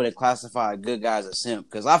said I wouldn't classify a good guy as a simp,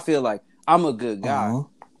 because I feel like I'm a good guy,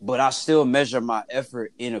 but I still measure my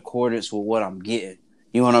effort in accordance with what I'm getting.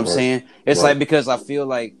 You know what I'm saying? It's like, because I feel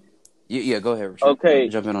like, yeah, go ahead, Richard. Okay.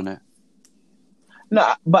 Jump in on that.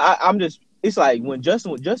 No, but I'm just, it's like when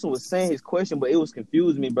Justin was saying his question, but it was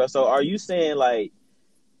confusing me, bro. So are you saying like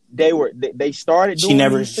they started doing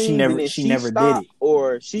these things and then she never did it,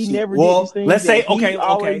 or she never did these things? Let's say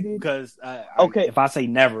okay, because if I say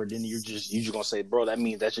never, then you're just gonna say, bro, that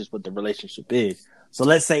means that's just what the relationship is. So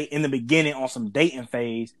let's say in the beginning on some dating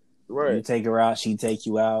phase, you take her out, she take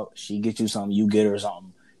you out, she gets you something, you get her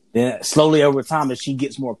something. Then slowly over time, as she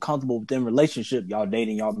gets more comfortable within relationship, y'all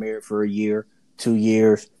dating, y'all married for a year, 2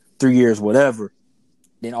 years, 3 years, whatever,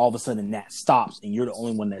 then all of a sudden that stops and you're the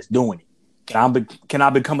only one that's doing it. Can I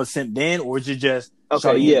become a simp then, or is it just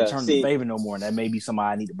return the favor no more, and that may be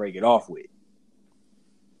somebody I need to break it off with?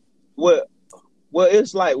 Well,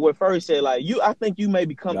 it's like what Furry said. Like I think you may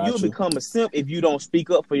become become a simp if you don't speak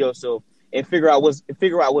up for yourself and figure out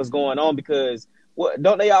what's going on. Because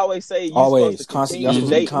don't they always say you're supposed to continue to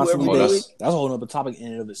date whoever you date? That's a whole other topic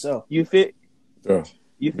in and of itself. You fit? Yeah.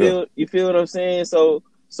 You feel what I'm saying? So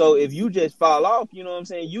if you just fall off, you know what I'm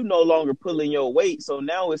saying, you no longer pulling your weight. So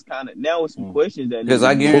now it's some questions that, because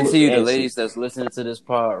I guarantee you the ladies that's listening to this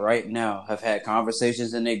pod right now have had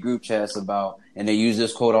conversations in their group chats about, and they use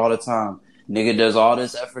this quote all the time, nigga does all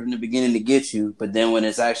this effort in the beginning to get you, but then when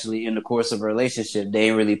it's actually in the course of a relationship, they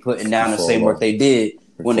ain't really putting down the same work they did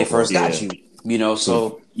when they first got you. You know,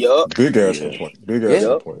 so big ass complaint.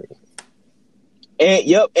 Complaint.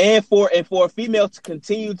 And for a female to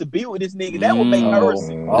continue to be with this nigga, that would make her.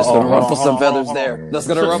 Let's gonna ruffle some feathers there. Let's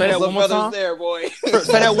gonna ruffle some feathers there, boy.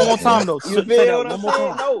 Say that one more time, though. You feel what I'm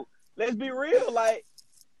saying? No, let's be real. Like,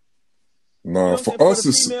 nah, for us,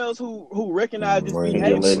 it's females who recognize this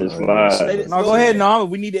behavior. No, go ahead. No,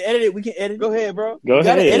 we need to edit it. We can edit. Go ahead, bro. Go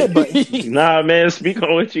ahead. Edit button. Nah, man, speak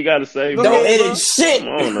on what you gotta say. Don't edit shit. Come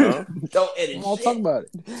on, now. Don't edit. Come on, talk about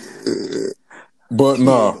it. But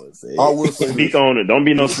nah, I will say speak on it. Don't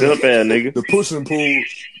be no simp ass nigga. The push and pull.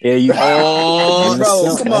 Yeah, you.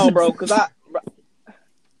 Bro, come on, bro.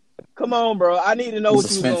 Come on, bro. I need to know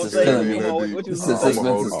what you gonna say. What you gonna say?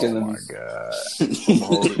 Oh my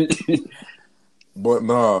god. But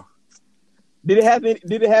nah. Did it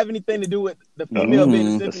have anything to do with the female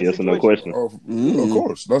being a simp? Yes or no question. Of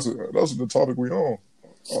course. That's the topic we on.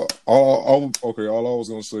 All I was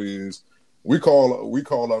gonna say is we call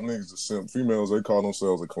our niggas a simp. Females, they call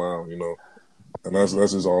themselves a clown, you know. And that's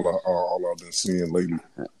just all I've been seeing lately.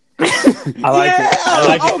 I like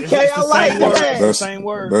it. Okay, I like that. That's the same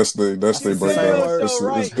word. That's their breakdown.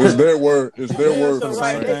 It's their word. It's their word for the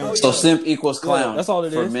same thing. So simp equals clown. That's all it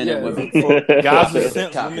is. For men and women. Guys are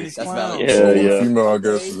simp. Women is clown. So the female, I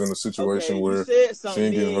guess, is in a situation where she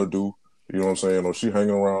ain't getting her due. You know what I'm saying? Or she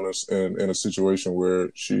hanging around us in a situation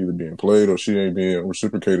where she either being played or she ain't being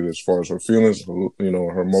reciprocated as far as her feelings, you know,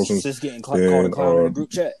 her emotions. Just getting called a clown in a group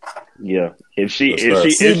chat. Yeah. If she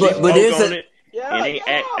spoke on it and ain't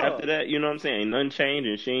act after that, you know what I'm saying? Ain't nothing changed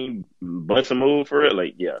and she ain't bust a move for it,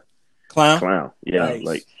 like, clown. Yeah,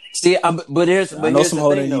 like. See, but here's the thing, though.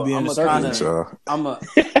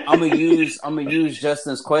 I'm gonna use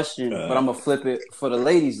Justin's question, but I'm gonna flip it for the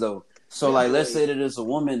ladies, though. So, like, let's say that there's a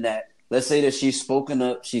woman let's say that she's spoken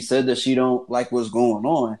up. She said that she don't like what's going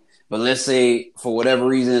on, but let's say for whatever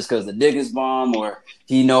reason it's because the dick is bomb or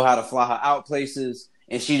he know how to fly her out places,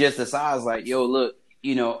 and she just decides like, yo, look,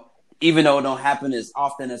 you know, even though it don't happen as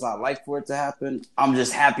often as I like for it to happen, I'm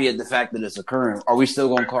just happy at the fact that it's occurring. Are we still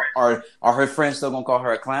gonna call? Are her friends still gonna call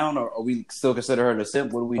her a clown, or are we still consider her a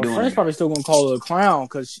simp? What are we doing? Her friends probably still gonna call her a clown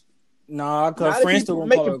because friends still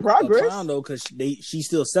gonna call her a clown though because she's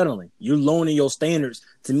still settling. You're lowering your standards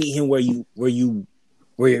to meet him where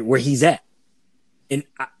he's at. And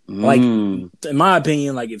in my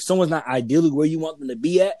opinion, like if someone's not ideally where you want them to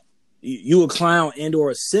be at, you a clown and or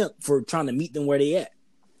a simp for trying to meet them where they at.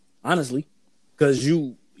 Honestly, because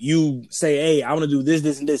you say, hey, I want to do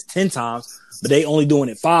this, and this 10 times, but they only doing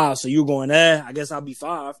it 5. So you're going, I guess I'll be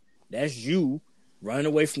 5. That's you running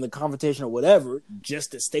away from the confrontation or whatever,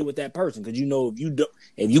 just to stay with that person. Because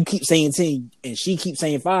if you keep saying 10 and she keeps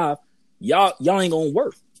saying 5, y'all ain't gonna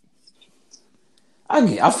work.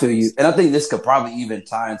 I feel you, and I think this could probably even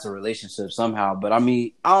tie into relationships somehow. But I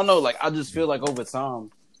mean, I don't know. Like, I just feel like over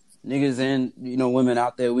time, niggas and women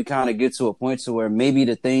out there, we kind of get to a point to where maybe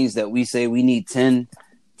the things that we say we need 10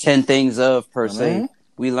 things of per se,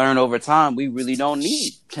 we learn over time we really don't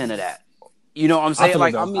need 10 of that. You know what I'm saying?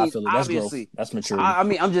 Like, I mean, obviously, that's maturity. I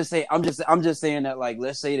mean, I'm just saying that, like,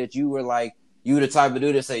 let's say that you were like, you the type of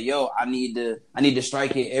dude to say, yo, I need to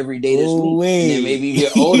strike it every day this week. And then maybe you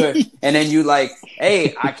get older and then you like,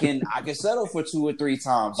 hey, I can settle for 2 or 3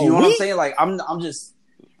 times. You know what I'm saying? Like, I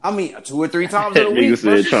mean, 2 or 3 times in a week. Nigga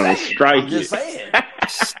said trying to strike I'm just saying.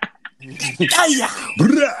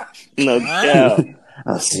 No doubt.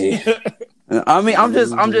 I see. I mean, I'm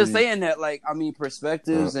just saying that, like, I mean,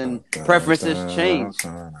 perspectives and preferences change.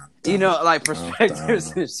 Like,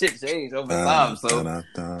 perspectives and shit change over time. So, bro,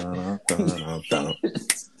 nobody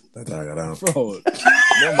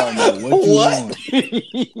know what you want.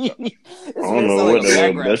 I don't know what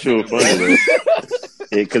that shit was funny though.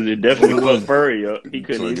 Because it definitely put Furry up. He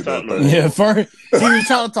couldn't even talk no more. Yeah, Furry. He was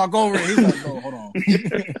trying to talk over it. He's like, oh, hold on.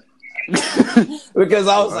 Because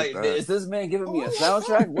I was like, is this man giving me a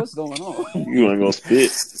soundtrack? What's going on? You ain't gonna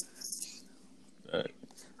spit.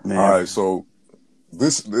 Man. All right, so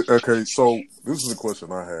this is a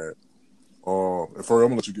question I had. And Furry, I'm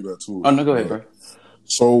gonna let you get back to it. Oh no, go ahead, bro.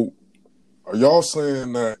 So, are y'all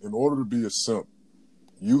saying that in order to be a simp,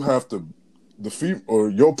 you have to, or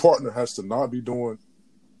your partner has to not be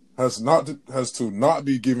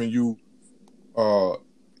giving you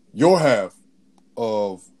your half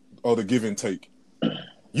of the give and take?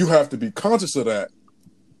 You have to be conscious of that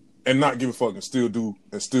and not give a fuck and still do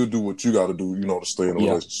what you got to do, to stay in a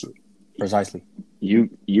relationship. Precisely. You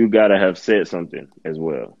gotta have said something as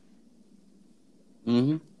well.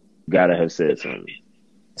 Mm-hmm. Gotta have said something.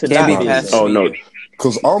 Can't be passive. Oh no,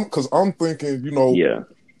 because I'm thinking,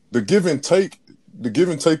 the give and take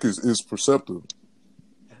is perceptive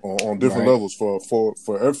on different levels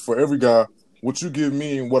for every guy. What you give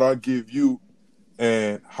me and what I give you,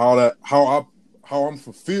 and how I'm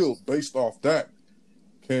fulfilled based off that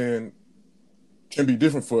can be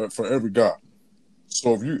different for every guy.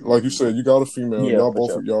 So if you, like you said, you got a female, y'all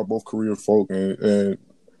both career folk, and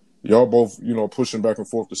y'all both, pushing back and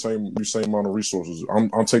forth the same amount of resources.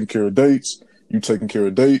 I'm taking care of dates, you taking care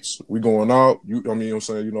of dates, we going out, we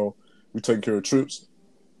taking care of trips.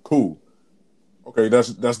 Cool. Okay,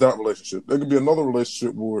 that's that relationship. There could be another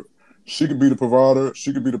relationship where she could be the provider,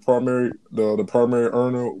 she could be the primary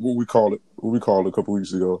earner, what we called it a couple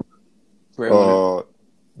weeks ago. The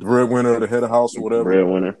breadwinner, the head of house or whatever.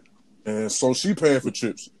 Breadwinner. And so she paying for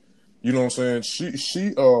trips. You know what I'm saying? She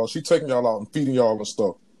taking y'all out and feeding y'all and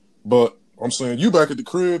stuff. But I'm saying you back at the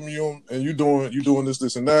crib and you doing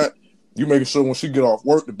this and that. You making sure when she get off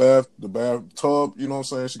work, the bath tub, you know what I'm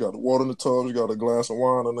saying? She got the water in the tub, she got a glass of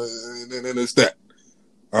wine, and it's that.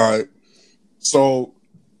 All right. So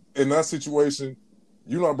in that situation,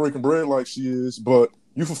 you're not breaking bread like she is, but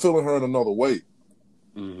you fulfilling her in another way.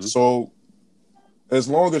 Mm-hmm. So as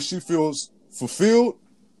long as she feels fulfilled,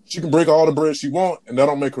 she can break all the bread she want, and that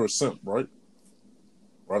don't make her a simp, right?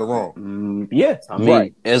 Right or wrong? Yeah, I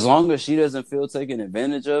mean, as long as she doesn't feel taken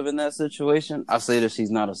advantage of in that situation, I say that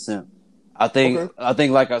she's not a simp. I think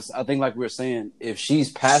like we were saying, if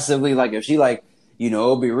she's passively, like if she like,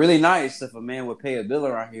 it'd be really nice if a man would pay a bill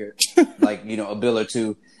around here, like a bill or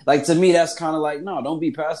two. Like, to me, that's kind of like, no, don't be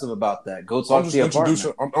passive about that. Go talk to your partner.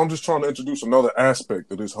 I'm just trying to introduce another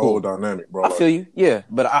aspect of this whole dynamic, bro. I feel you, yeah.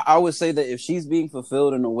 But I would say that if she's being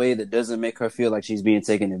fulfilled in a way that doesn't make her feel like she's being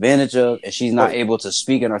taken advantage of and she's not able to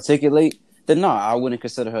speak and articulate, then no, I wouldn't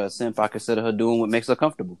consider her a simp. I consider her doing what makes her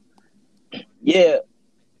comfortable. Yeah.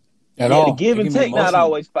 The give and take not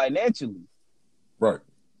always financially. Right.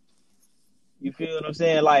 You feel what I'm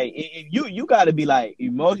saying? Like, you got to be like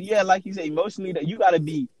like you said, emotionally, that you got to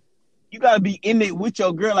be in it with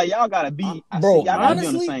your girl. Like, y'all got to be, y'all got to be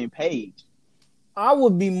on the same page. I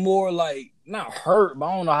would be more like not hurt, but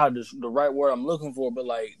I don't know how the right word I'm looking for, but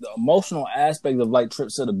like the emotional aspect of like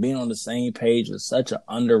Trip said of being on the same page is such an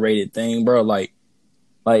underrated thing, bro. Like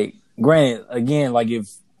granted, again, like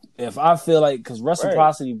if I feel like because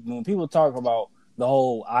reciprocity, when people talk about the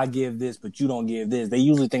whole I give this but you don't give this, they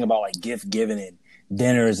usually think about like gift giving and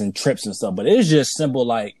dinners and trips and stuff. But it's just simple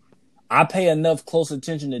like I pay enough close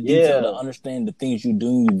attention to detail to understand the things you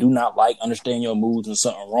do not like, understand your moods and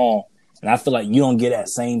something wrong. And I feel like you don't get that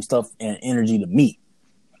same stuff and energy to me.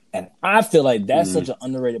 And I feel like that's such an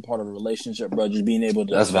underrated part of a relationship, bro. Just being able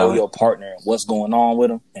to know your partner and what's going on with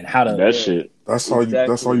them and how to shit. That's how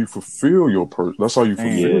you fulfill your person. That's how you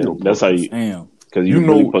fulfill your person. That's how you. Because you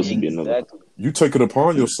know, really supposed to be another. You take it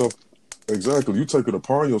upon yourself. Exactly. You take it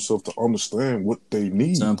upon yourself to understand what they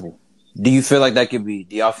need. Simple. Do you feel like that could be?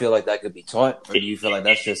 Do y'all feel like that could be taught, or do you feel like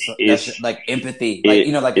that's just like empathy? Like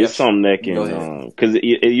like it's something that can because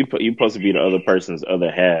you supposed to be the other person's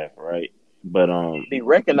other half, right? But be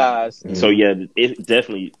recognized. So yeah, it's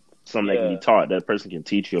definitely something that can be taught. That person can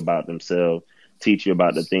teach you about themselves, teach you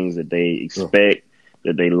about the things that they expect,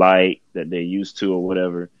 that they like, that they're used to, or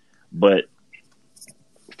whatever. But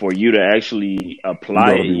for you to actually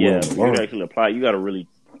apply it, you got to really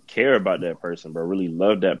care about that person, but really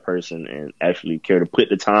love that person and actually care to put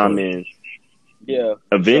the time in. Yeah.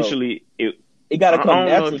 Eventually, it got to come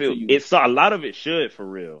natural to you. It's a lot of it should, for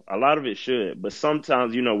real. A lot of it should, but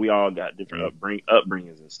sometimes we all got different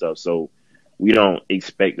upbringings and stuff, so we don't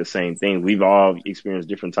expect the same thing. We've all experienced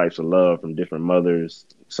different types of love from different mothers.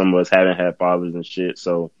 Some of us haven't had fathers and shit,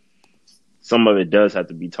 so some of it does have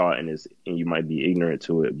to be taught, and you might be ignorant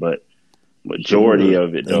to it, but majority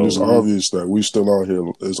of it, though. And it's obvious that we still out here.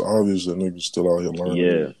 It's obvious that niggas still out here learning.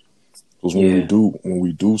 Yeah. Because when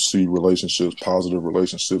we do see relationships, positive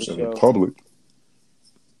relationships in the public,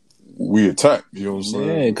 we attack. You know what I'm saying?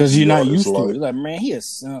 Yeah, because you're not used to it. It's like, man, he a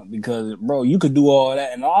simp because, bro, you could do all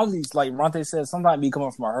that. And all these, like Ronte said, sometimes be coming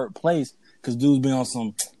from a hurt place because dudes be on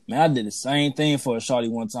some, man, I did the same thing for a shawty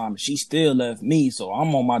one time and she still left me, so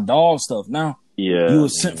I'm on my dog stuff now. Yeah, you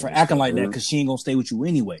was sent for acting like that because she ain't gonna stay with you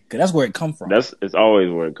anyway. Because that's where it come from. It's always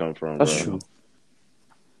where it come from. That's true.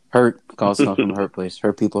 Hurt cause come from a hurt place.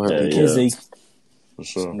 Hurt people. Hurt people. Kizzy. For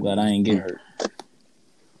sure. I'm glad I ain't get hurt.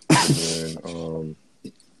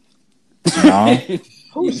 And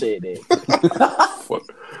who said that?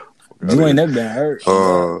 You ain't never been hurt.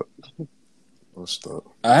 What's that?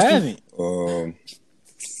 I haven't.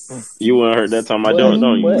 You weren't hurt that time. I don't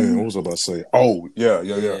you? Man, what was I about to say? Oh, yeah.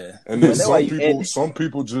 And then some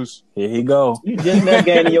people just here he go. You just not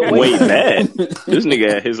gaining your weight back. This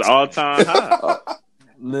nigga at his all-time high.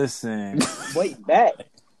 Listen, weight back.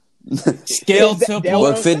 Scale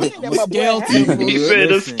temple. Scale temple. He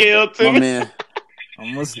said a scale temple. My man.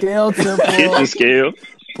 I'm a scale temple. Hit the scale.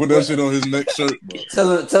 Put that shit on his next shirt, bro.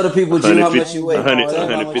 Tell the people, G, how much you weigh.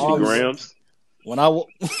 150 grams. When I walk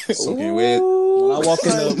in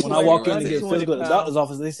to get physical at the doctor's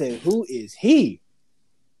office, they say, "Who is he?"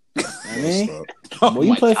 I mean, well,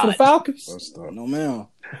 you play for the Falcons? No, ma'am.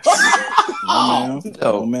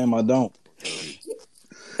 No, ma'am, I don't.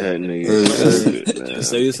 That nigga,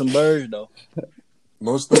 sell you some birds though.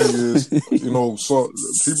 Most thing is, so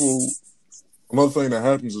people. Another thing that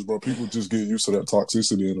happens is, bro, people just get used to that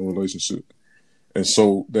toxicity in a relationship, and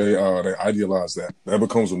so they idealize that. That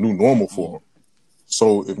becomes a new normal for them.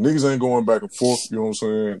 So if niggas ain't going back and forth, you know what I'm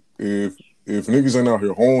saying? If niggas ain't out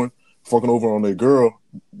here hoeing, fucking over on their girl,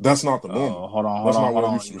 that's not the normal. Hold on. That's not what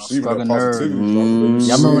I'm used to receiving that positivity.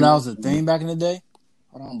 Y'all remember when that was a thing back in the day?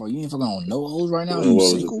 Hold on, bro. You ain't fucking on no hoes right now? You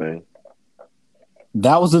single?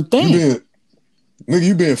 That was a thing.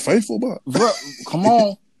 You being faithful, bro? Come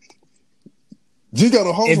on. You got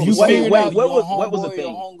a hoe. If you figured out what was the thing?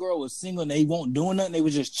 Your homegirl was single and they won't doing nothing, they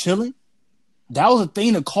was just chilling. That was a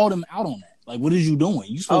thing to call them out on that. Like, what is you doing?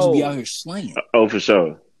 You supposed to be out here slaying. Oh, for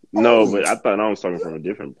sure. No, but I thought I was talking from a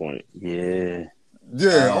different point. Yeah.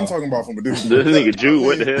 Yeah, I'm talking about from a different point. This nigga Jew,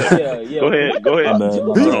 what the hell? Yeah. Go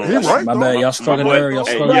ahead. He right. My bad. Y'all struck a nerve. Y'all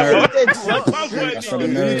struck a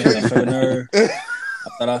nerve. I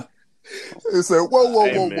thought It said,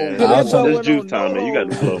 whoa. That's Jew time, man. You got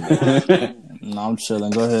the flow, man. No, I'm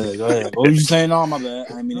chilling. Go ahead. What were you saying? On my bad. I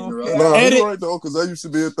didn't mean to interrupt. Nah, you're right though, because that used to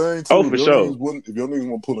be a thing too. Oh, for sure. If your niggas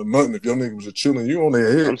weren't pulling nothing, if your niggas was just chilling, you on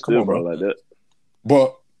their head. I'm still bro like that.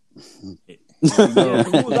 But who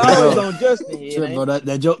was always on Justin here? Bro,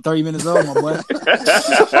 that joke 30 minutes old, my boy.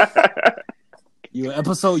 You a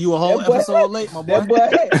whole episode late, my boy.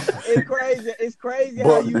 It's crazy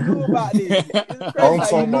how you knew about this. It's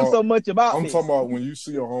crazy how you knew so much about this. I'm talking about when you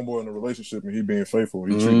see a homeboy in a relationship and he being faithful,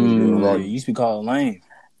 he treating you right. You used to be called lame.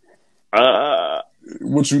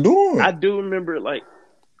 What you doing? I do remember like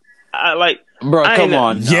I like Bro, I come ain't-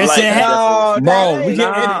 on. Yes, like, it happened. No, Bro, we can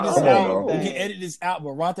nah, edit this come on out. now. We can edit this out,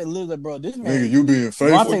 but Ronte literally, bro, this man. Nigga, you being Ronte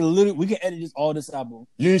faithful. literally, we can edit this all this out, bro.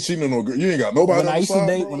 You ain't cheating on no girl. You ain't got nobody When on I the used side,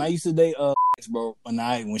 to date, bro.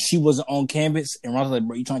 bro, when she wasn't on campus, and Ronte was like,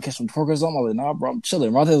 bro, you trying to catch some twerkers or something? I was like, nah, bro, I'm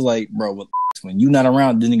chilling. Ronte was like, bro, when you not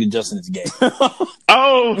around, this nigga Justin is gay.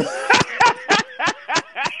 Oh,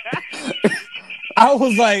 I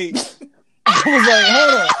was like,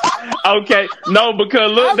 hold on. okay. No,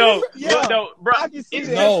 because look though, bro. I can see It's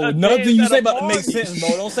that. No, just a nothing you dance say at a about to make party. sense, bro.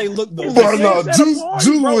 Don't say look though. Bro, Just no, say- It's at a Juice- party,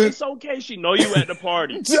 Juice bro. went- It's okay. She know you at the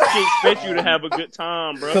party. She expect you to have a good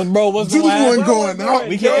time, bro. Cause bro, what's Juice going to wasn't happen? going out.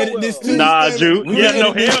 We can edit this too. Nah, Jew. We Yeah, can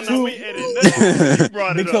no, edit this hell no. too. We edit nothing. You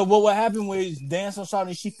brought it Because up. what would happen was dance on shot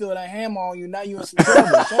and she feel that hammer on you. Now you in some trouble.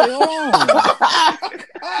 Shawty, hold on.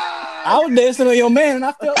 I was dancing on your man and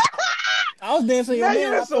I was dancing on your Now man. you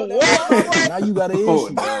And I in some felt that. Now you got an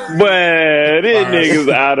issue. But these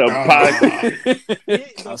niggas out of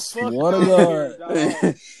pocket. I swear to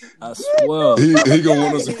God. I swear. He gonna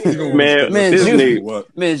want us. He gonna Man, want us this to nigga-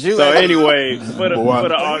 what? Man, Jew. So anyway, for the He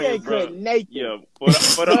audience, ain't bro. cut naked. Yeah,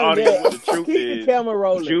 for the audience, what the truth Keep the is, camera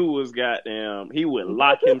rolling. Jew was goddamn. He would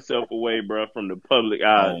lock himself away, bro, from the public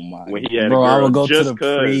eye Oh my when he had bro, a I girl. would go to just the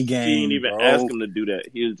cause he pregame, didn't even bro. ask him to do that.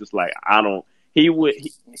 He was just like, I don't. He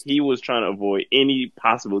was trying to avoid any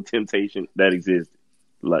possible temptation that existed.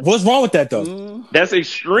 Like What's wrong with that though? that's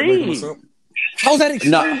extreme. How's that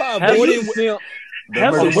extreme Nah. by Have avoiding? you-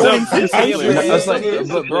 Have That some makes sense. self-discipline. That's That's like,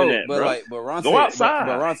 Self-discipline but that, Ronte, Go outside.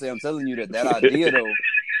 But Ronte, I'm telling you that idea though.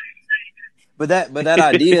 But that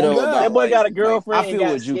idea though, about, That boy got a like, girlfriend I feel and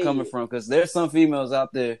got what you scared. coming from because there's some females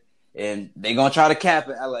out there and they gonna try to cap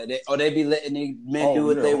it. I like they be letting these men do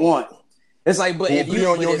what they want. It's like, but if Be you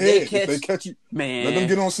on but your if head. they If they catch you, man, let them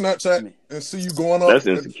get on Snapchat and see you going up. That's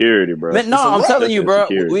insecurity, bro. Man, no, It's a I'm wrap. telling you, bro.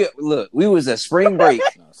 Insecurity. We was at spring break.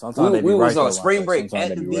 Sometimes they be we right was on though, spring Ronte. break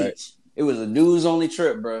Sometimes at they the be beach. right. It was a dudes only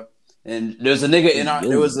trip, bro. And there's a nigga in our.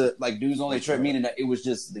 There was a like dudes only trip, meaning that it was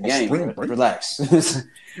just the On game. spring Bro. break? Relax.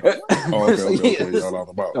 Oh, okay. Y'all out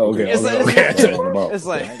about. Okay. It's like- It's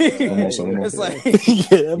like Come on, son. it's like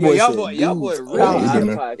Yeah, that yo, y'all said boy dudes. really Y'all Yeah, out you of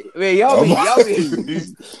been pocket. man, y'all be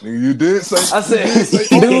Nigga, you did say. I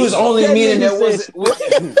said dudes only That meaning nigga that said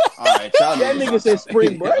wasn't. All right, y'all That niggas nigga said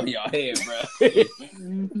spring break. Y'all head, bro.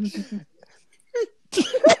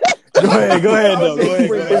 Go ahead though. Go ahead.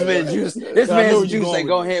 This man Juice. This I know man's where you Juice going say with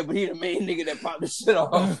go it. ahead, but he the main nigga that popped the shit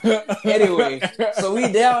off. Anyway, so we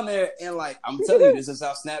down there and like I'm telling you, this is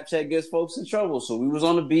how Snapchat gets folks in trouble. So we was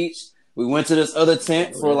on the beach. We went to this other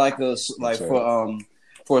tent for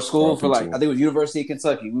for a school for like I think it was University of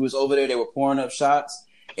Kentucky. We was over there. They were pouring up shots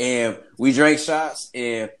and we drank shots.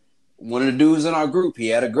 And one of the dudes in our group, he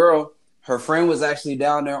had a girl. Her friend was actually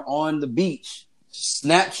down there on the beach.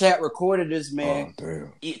 Snapchat recorded this man Oh,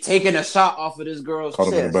 damn. taking a shot off of this girl's Caught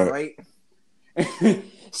him in the chest, back. right?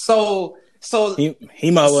 so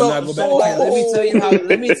He might well not go back.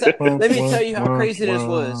 let me tell you how crazy this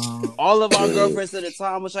was. All of our girlfriends at the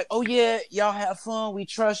time was like, "Oh yeah, y'all have fun. We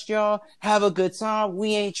trust y'all. Have a good time.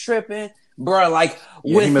 We ain't tripping, bro." Like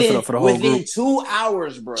Yeah, he messed it up for the whole within group. 2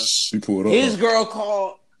 hours, bro. She pulled up. His girl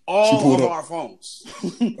called all pulled of up. our phones,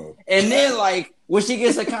 and then like when she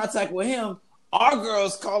gets in contact with him. Our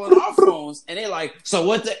girls calling our phones and they like, so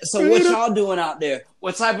what y'all doing out there?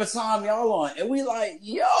 What type of time y'all on? And we like,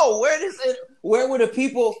 yo, where were the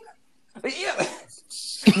people? Yeah.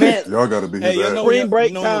 Man, Y'all got to be Hey, his ass. Spring break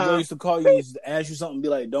you know when your girl time. used to call you, used to ask you something, be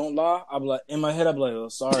like, "Don't lie." I'd be like, in my head, I'd be like, "Oh,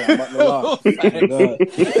 sorry, I'm about to lie." Oh,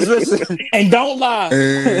 God. And don't lie.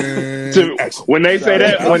 And When they say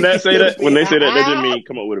that, that just mean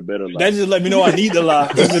come up with a better lie. That just let me know I need to lie.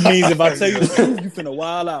 Because it means if I tell you the truth, you finna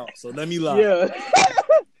wild out. So let me lie. Yeah.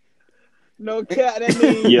 No cap. That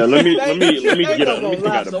means Yeah, let me Ain't get up. no Let me think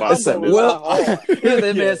lie, out the so box. I'm gonna well, lie hard.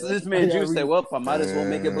 this man Juice said, well, I might as well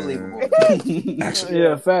make it believable.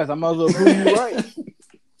 Yeah, fast. I might as well prove you right.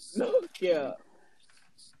 No cap.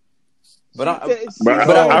 But I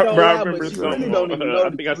I remember she something. really don't even know I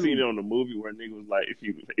the think I seen truth. it on the movie where nigga was like,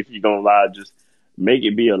 if you gonna lie, just make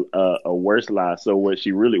it be a worse lie. So what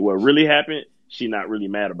really happened, she not really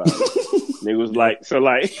mad about it. Nigga was like, so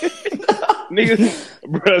like, nigga,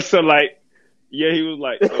 bro. So like, yeah, he was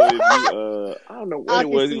like, so if you, I don't know what I it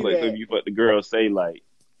can was. He see was like, so that. if you fuck the girl, say like,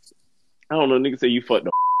 I don't know, nigga, say you fucked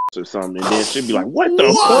the or something, and then she'd be like, what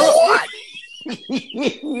the fuck?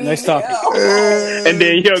 Next topic. And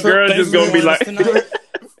then your girl Thanks just for gonna be joining us like, tonight.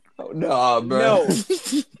 Nah, bro. No.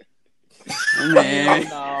 Man.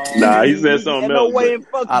 Nah, he said something no else. way in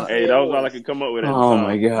fucking. Hey, that was all I could come up with. At the Oh time.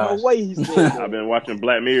 my god. No way he said that. I've been watching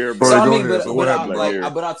Black Mirror, bro. So I Go mean, ahead. So what happened?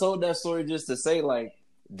 but I told that story just to say like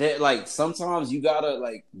that. Like sometimes you gotta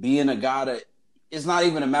like being a guy that it's not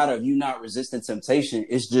even a matter of you not resisting temptation.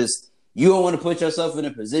 It's just you don't want to put yourself in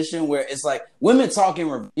a position where it's like women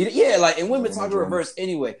talking, and women talk in reverse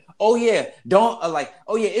anyway. Oh yeah, don't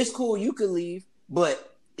oh yeah, it's cool. You could leave, but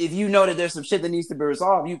if you know that there's some shit that needs to be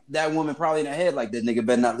resolved, that woman probably in her head like this nigga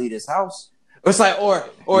better not leave his house. It's like, or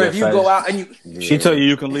if you go out and she tell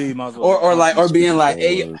you can leave, might as well. or being like,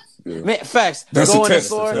 hey, man, facts. That's go a in test.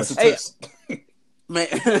 the store, That's a hey, test. man,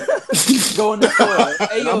 go in the store.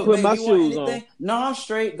 Hey, yo, I'm putting my you want shoes anything? on. No, I'm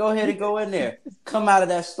straight. Go ahead and go in there. Come out of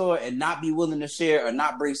that store and not be willing to share or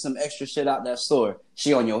not bring some extra shit out that store.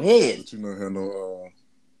 She on your head, But you not have no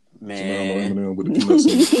man. M&M with the peanuts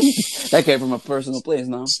in it. That came from a personal place,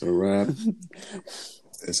 no? It's a wrap.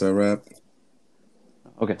 It's a wrap.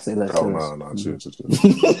 Okay, say less. Oh no, chill.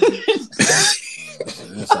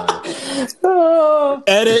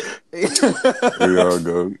 Edit. Here y'all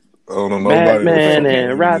go. I don't know nobody. Batman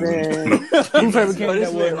and Robin. Who favorite character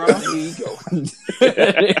that was,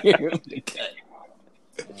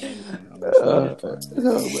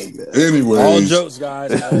 Anyways, all jokes,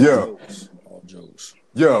 guys. All jokes.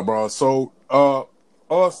 Yeah, bro. So,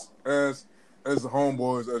 us as the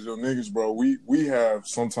homeboys, as your niggas, bro, we have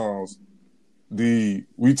sometimes we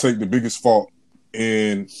take the biggest fault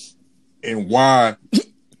in why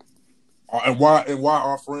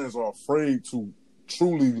our friends are afraid to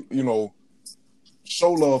truly,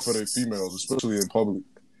 show love for their females, especially in public.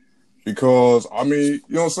 Because I mean, you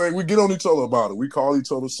know what I'm saying, we get on each other about it. We call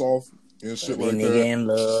each other soft and shit like that. In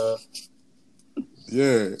love.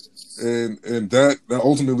 Yeah, and that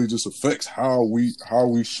ultimately just affects how we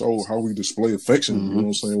display affection. You know what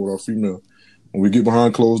I'm saying, with our female. When we get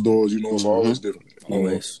behind closed doors, it's always different.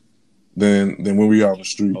 Always. Than when we out in the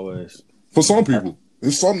street. Always. For some people,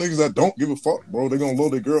 there's some niggas that don't give a fuck, bro. They gonna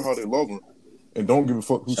love their girl how they love her, and don't give a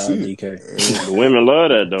fuck who see it. The women love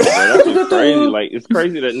that though. Bro. That's just crazy. Like it's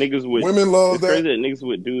crazy that niggas would. Women love that. Crazy that niggas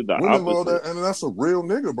would do the women opposite. love that, and that's a real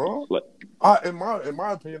nigga, bro. Like, in my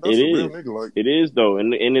opinion, that's a real nigga. Like it is though,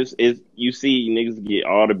 and it's you see niggas get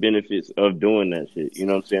all the benefits of doing that shit. You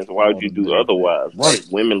know what I'm saying? So why would you do otherwise? Right. Like,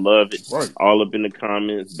 women love it. Right. All up in the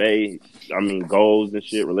comments, goals and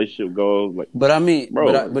shit, relationship goals. Like, but I mean,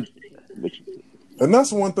 bro, but and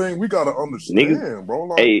that's one thing we gotta understand, niggas, bro.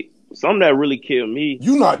 Like, hey, something that really killed me.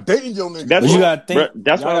 You not dating your nigga. That's you what, gotta think. Bro,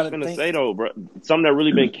 that's what I was gotta gonna think. say though, bro. Something that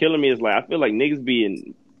really been killing me is like I feel like niggas be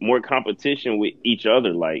in more competition with each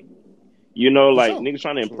other. Like, niggas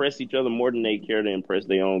trying to impress each other more than they care to impress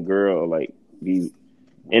their own girl. Or like these,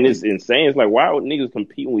 and it's insane. It's like, why would niggas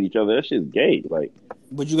competing with each other? That shit's gay. Like,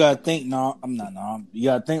 but you gotta think. No, I'm not. No, you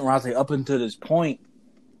gotta think, Ronte. Up until this point,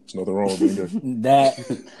 there's nothing wrong with being gay. that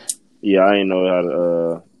yeah, I ain't know how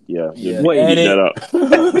to. Wait, edit that up.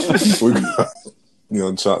 We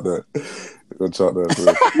gonna chop that. We're gonna chop that.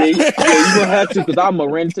 You gonna have to, because I'm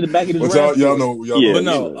gonna run to the back of the But draft. y'all know. Yeah. But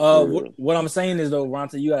no, Yeah. what I'm saying is though,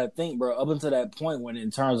 Ronte, you gotta think, bro. Up until that point, when in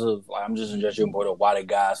terms of like, I'm just addressing your point of why the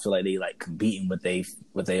guys feel like they like competing with they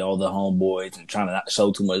all the homeboys and trying to not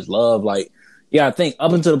show too much love. Like, yeah, I think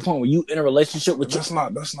up until the point where you in a relationship with that's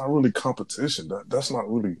not really competition. That's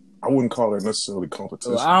not really. I wouldn't call that necessarily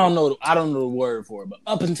competition. I don't know the word for it, but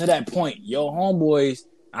up until that point, your homeboys,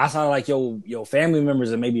 outside of like your family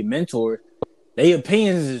members and maybe mentors, their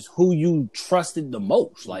opinions is who you trusted the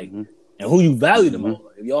most, like, and who you value the most.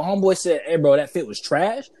 Like, if your homeboy said, "Hey, bro, that fit was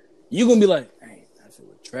trash," you gonna be like, "Hey, that fit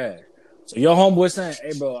was trash." So your homeboy saying,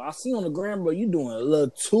 "Hey, bro, I see on the gram, bro, you doing a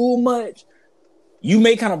little too much." You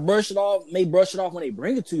may kind of brush it off when they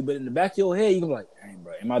bring it to you, but in the back of your head, you can be like, "Hey,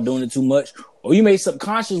 bro, am I doing it too much?" Or you may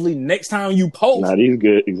subconsciously, next time you post, Nah, these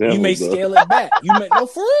good examples. you may scale it back. You may for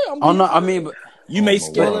real. You may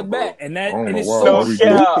scale it back, and it's so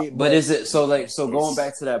stupid. But is it so going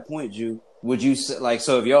back to that point, Ju? Would you say, like,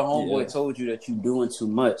 so if your homeboy told you that you doing too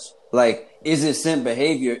much, like, is it simp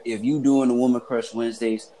behavior if you doing the Woman Crush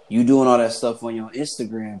Wednesdays, you doing all that stuff on your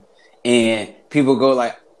Instagram, and people go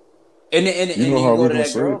like, and you know how we gonna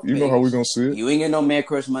see it. You know how we gonna see it. You ain't get no Man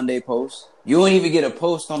Crush Monday post. You don't even get a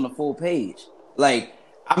post on the full page. Like,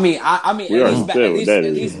 I mean, at least back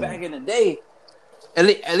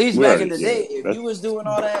in the day, if you was doing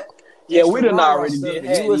all that, we done already did.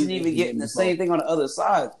 You wasn't even getting the same thing on the other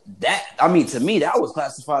side. To me, that was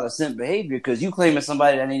classified as simp behavior because you claiming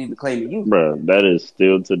somebody that ain't even claiming you. Bro, that is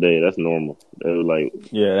still today. That's normal. That was like,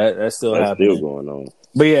 that's still happening. Still going on.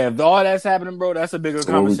 But yeah, if all that's happening, bro, that's a bigger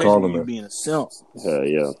conversation than you that? being a simp.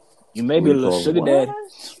 Yeah. You may be a little sugar daddy.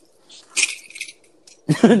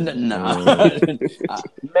 Nah.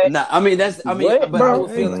 Nah. I mean, that's. I mean, What, but bro? I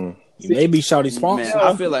would feel like. You may be Shawty's Man, sponsor.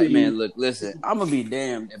 I feel like, man, look, listen, I'm gonna be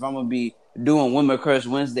damned if I'm gonna be doing Women Crush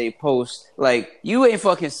Wednesday posts. Like, you ain't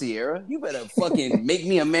fucking Sierra. You better fucking make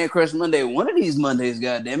me a Man Crush Monday one of these Mondays,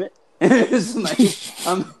 goddammit. It's like,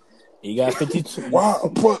 You got 52. Why?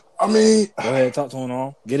 But I mean, Go ahead, talk to him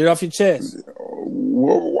on. Get it off your chest.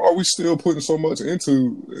 why are we still putting so much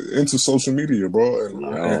into social media, bro? And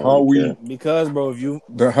how we Because, bro, if you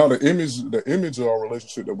how the image of our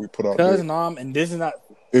relationship that we put out there. and this is not.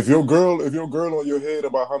 If your girl on your head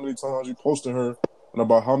about how many times you posted her and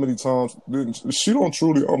about how many times, then she don't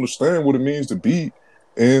truly understand what it means to be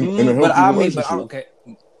in a healthy relationship. Okay.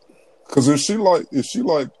 Because if she like,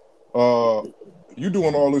 you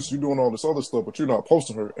doing all this other stuff, but you're not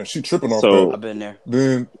posting her, and she tripping off that. I've been there.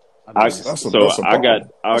 Then I'll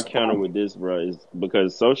counter with this, bro, is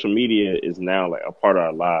because social media is now like a part of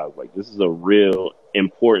our lives. Like, this is a real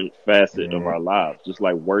important facet of our lives, just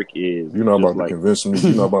like work is. You're not about to convince me.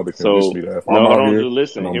 You're not about to convince me that if I'm out here,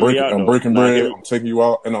 listen, and I'm breaking bread, I'm taking you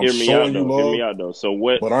out, and I'm showing you love. Hear me out, though. So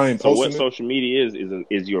what? But I ain't so what posting social media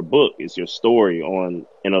is your book. It's your story on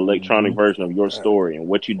an electronic version of your story and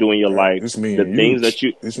what you do in your life. It's me the and things you. that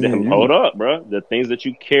you It's me and you. hold up, bro. The things that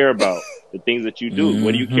you care about. The things that you do.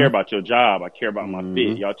 What do you care about? Your job. I care about my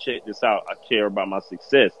fit. Y'all check this out. I care about my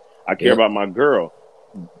success. I care about my girl.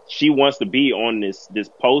 She wants to be on this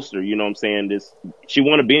poster. You know what I'm saying? She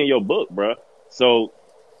want to be in your book, bro. So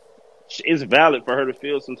it's valid for her to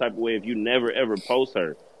feel some type of way if you never ever post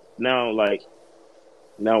her. Now,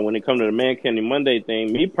 when it comes to the Man Candy Monday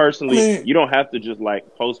thing, me personally, you don't have to just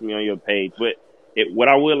like post me on your page. But what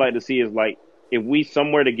I would like to see is like if we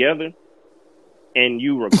somewhere together. And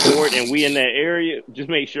you record, and we in that area. Just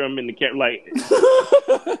make sure I'm in the camera.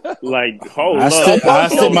 Like, hold up. I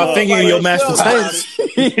stick my finger in your mashed potatoes.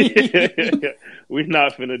 We're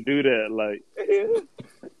not finna do that. Like,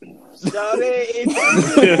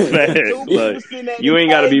 you ain't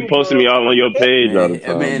got to be posting me all on your page all the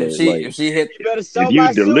time. Man, if she hit, if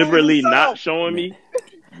you deliberately not showing me,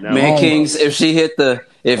 man, Kings, if she hit the,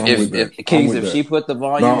 if she put the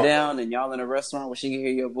volume down and y'all in a restaurant where she can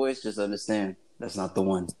hear your voice, just understand. That's not the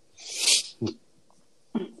one. You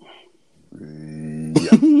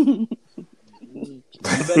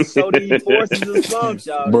better show these forces of some,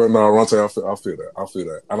 y'all. But no, Ronte, I feel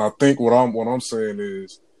that. And I think what I'm saying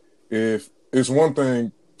is, if it's one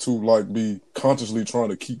thing to like be consciously trying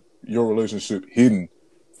to keep your relationship hidden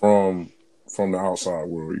from the outside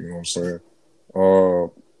world, you know what I'm saying?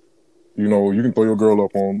 You know, you can throw your girl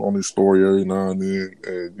up on this story every now and then,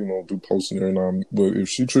 and you know, do posting every now and then. But if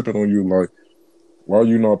she tripping on you, like, why are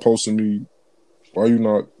you not posting me? Why are you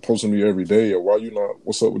not posting me every day? Or why are you not?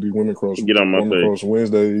 What's up with these Women Crush? Get on my face. Crush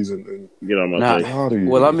Wednesdays and get on my face.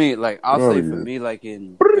 Well, I mean, like I'll say for me, like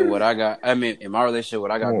in what I got. I mean, in my relationship,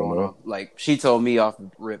 what I got going on. Like she told me off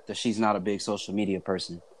rip that she's not a big social media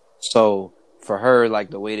person. So for her,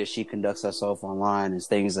 like the way that she conducts herself online and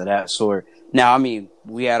things of that sort. Now, I mean,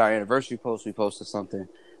 we had our anniversary post. We posted something,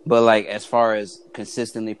 but like as far as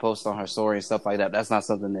consistently post on her story and stuff like that, that's not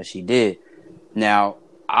something that she did. Now,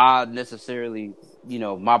 I necessarily, you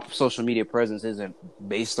know, my social media presence isn't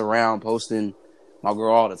based around posting my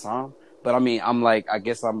girl all the time. But I mean, I'm like, I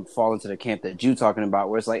guess I'm falling to the camp that you talking about,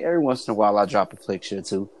 where it's like every once in a while I drop a flick shit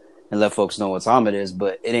too and let folks know what time it is.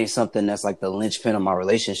 But it ain't something that's like the linchpin of my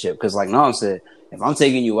relationship. Because like Nam said, if I'm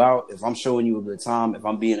taking you out, if I'm showing you a good time, if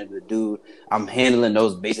I'm being a good dude, I'm handling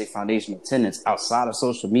those basic foundational tenets outside of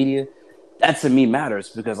social media. That to me matters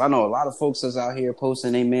because I know a lot of folks that's out here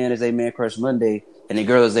posting they man is a Man Crush Monday and the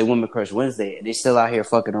girl is a Woman Crush Wednesday and they still out here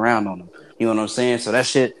fucking around on them. You know what I'm saying? So that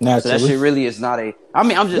shit really is not a. I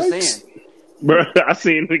mean, I'm just saying, bro. I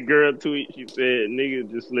seen the girl tweet. She said, "Nigga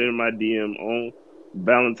just slid in my DM on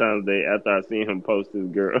Valentine's Day after I seen him post his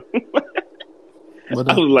girl." I was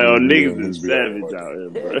like, "Oh, niggas is savage out here,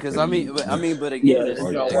 bro." Because I mean, but again, it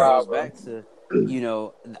goes back to. You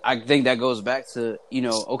know, I think that goes back to, you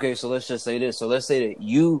know, okay, so let's just say this. So let's say that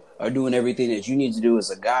you are doing everything that you need to do as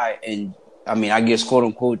a guy. And I mean, I guess, quote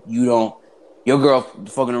unquote, your girl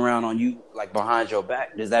fucking around on you, like behind your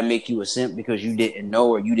back. Does that make you a simp because you didn't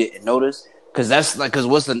know or you didn't notice? Because that's like, because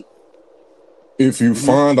what's the. If you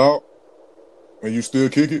find out and you still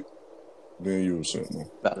kick it, then you're a simp, man.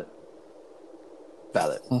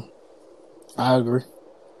 Valid. I agree.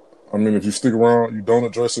 I mean, if you stick around, you don't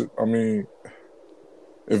address it. I mean,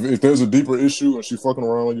 if there's a deeper issue and she fucking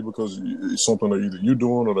around on you because it's something that either you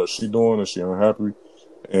doing or that she doing and she unhappy,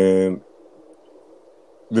 and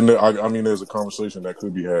then I mean, there's a conversation that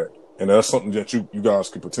could be had, and that's something that you guys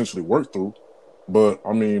could potentially work through. But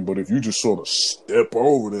I mean, but if you just sort of step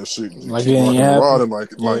over that shit and Like keep it ain't rocking and happen. riding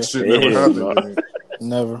like shit Yeah, never happened, no. then,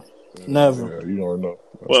 Never. yeah, you don't know.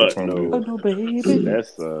 That's what But time no, it is. no, baby.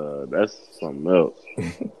 that's something else.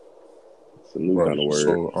 It's a new Right. kind of word.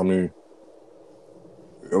 So I mean,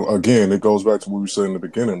 again, it goes back to what we said in the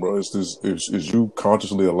beginning, bro. It's this: is you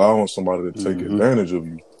consciously allowing somebody to take Mhm. advantage of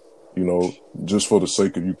you, you know, just for the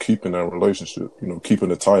sake of you keeping that relationship, you know, keeping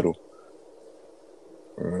the title.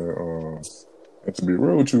 And to be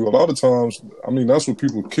real with you, a lot of times, I mean, that's what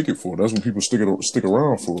people kick it for. That's what people stick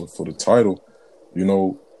around for the title, you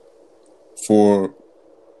know, for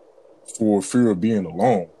fear of being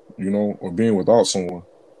alone, you know, or being without someone.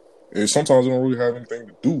 And sometimes it don't really have anything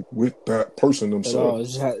to do with that person At all.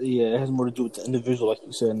 themselves. It's just it has more to do with the individual, like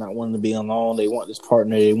you said, not wanting to be alone. They want this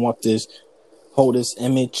partner. They want this hold this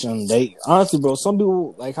image, and they honestly, bro. Some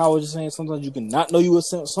people, like how I was just saying, sometimes you can not know you a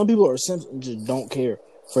simp. Some people are simps and just don't care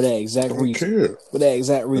for that exact Don't reason. care. For that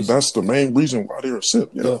exact And reason, that's the main reason why they're a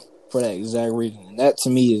simp. Yeah. for that exact reason. And that to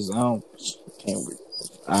me is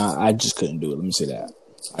I just couldn't do it. Let me say that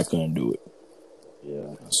I couldn't do it.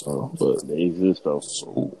 Yeah, So, but they exist though.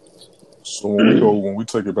 So when we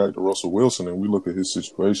take it back to Russell Wilson and we look at his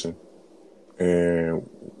situation, and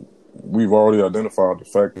we've already identified the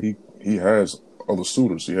fact that he has other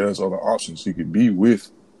suitors, he has other options. He could be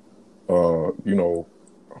with, you know,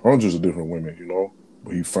 hundreds of different women, you know,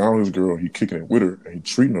 but he found his girl, he kicking it with her, and he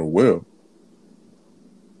treating her well.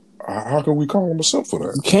 How can we call him a simp for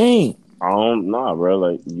that? you can't. I don't know, bro.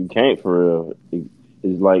 Like you can't for real.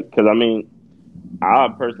 It's like because I mean, I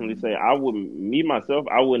personally say I wouldn't. Me myself,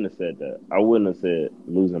 I wouldn't have said that. I wouldn't have said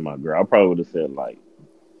losing my girl. I probably would have said like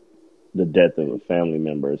the death of a family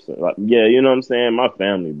member. So, like, yeah, you know what I'm saying. My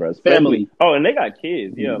family, bro. Especially, Family. Oh, and they got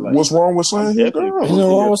kids. Yeah, like What's wrong with I'm saying his definitely girl? Ain't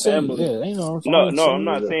no wrong with saying family. ain't no wrong No, with no, saying I'm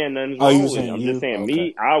not that. saying nothing's Oh, you wrong were with it. saying I'm you? just saying Okay.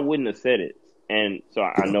 me. I wouldn't have said it, and so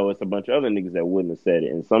I know it's a bunch of other niggas that wouldn't have said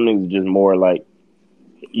it, and some niggas just more like.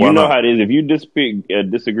 You Why know not? how it is. If you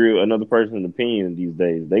disagree with another person's opinion these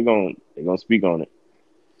days, they gon' speak on it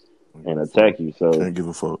and attack you. So Can't give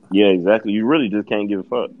a fuck. yeah, exactly. You really just can't give a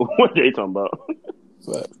fuck what they talking about.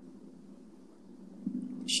 But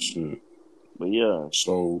Shit. But yeah,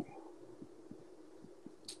 So,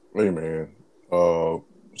 hey man. So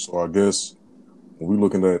I guess when we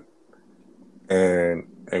looking at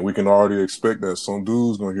and we can already expect that some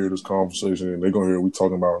dudes gonna hear this conversation and they're gonna hear what we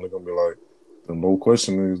talking about and they're gonna be like, the no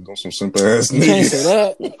question is those some simp ass you can't say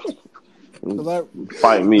niggas. that. 'Cause I,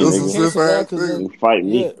 fight me, Those you some nigga. can't simp say that ass because then niggas. Fight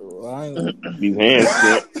me. yeah, well, I ain't. These hands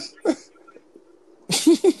simp.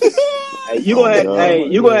 Hey, you gonna have, God. hey,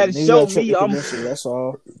 you gonna have to Niggas show gotta check me. the I'm credentials. That's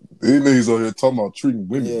all. These niggas out here talking about treating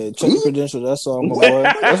women Yeah, check the good. credentials. That's all, my boy.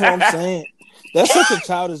 That's what I'm saying. That's such a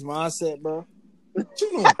childish mindset, bro.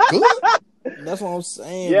 You know, good. That's what I'm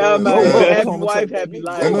saying, yeah, bro. man. Bro, Happy I'ma wife, check that happy nigga.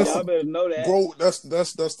 life. And that's Y'all better know that. bro, that's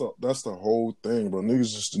the whole thing, bro.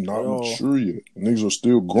 Niggas just not Yo. mature yet. Niggas are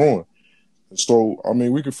still growing. So I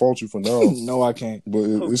mean, we can fault you for now, No, I can't. but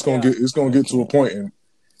it's gonna get to a point, and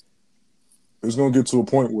it's gonna get to a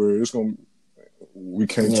point where we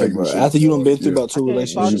can't Yeah, take bro. this shit After you no done more. been through Yeah. about two I can't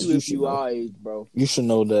fault relationships, you if should you know. our age, bro. you should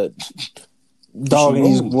know that You dogging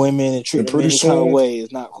should these know. women and treating And them pretty any kind of soon- way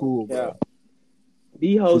is not cool, Yeah. bro.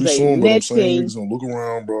 These hoes Pretty ain't soon, but I'm saying nothing. niggas gonna look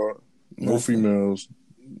around, bro. No Nothing. females,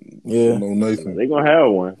 Yeah, no Nathan. They gonna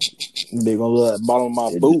have one. they gonna look at the bottom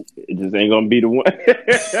of my boot. It just ain't gonna be the one.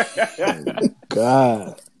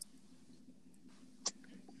 God,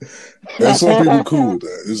 And some people cool with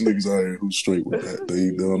that. There's niggas out here who's straight with that. They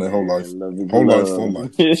done their whole life, for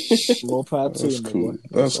life. more power to That's you, my cool. boy.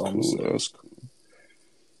 That's all I'ma cool. say. That's cool.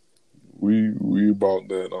 We about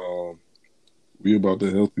that. We about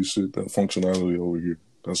that healthy shit, that functionality over here.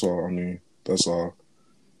 That's all. I mean, that's all.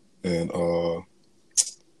 And for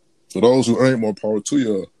those who ain't, more power to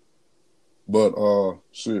you. But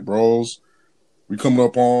shit, bros, we coming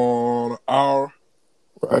up on an hour.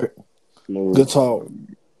 Right. Good talk.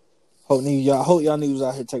 Hope y'all niggas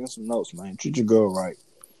out here taking some notes, man. Treat your girl right.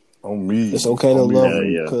 On me. It's okay to On me. love Yeah, her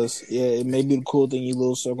yeah. because it may be the cool thing in your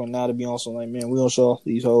little circle now to be on some like, man, we don't show off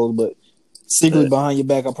these hoes, but secretly behind your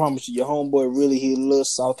back, I promise you, your homeboy really he a little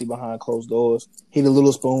salty behind closed doors. He the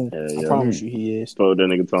little spoon. Yeah, I yeah. promise you, he is. So that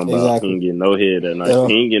nigga talking about Exactly. he ain't getting no head that night. Yeah.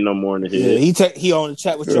 He ain't getting no more in the Yeah, head. he on the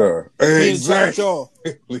chat with y'all. Yeah, He in the chat with y'all.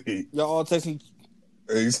 exactly. Y'all all texting.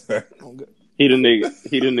 Exactly. He the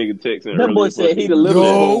nigga texting. That boy early said he the fucking- little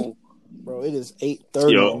Yo. spoon. Bro, it is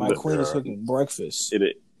 8:30 Yo, and my but- queen is cooking breakfast.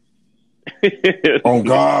 It Oh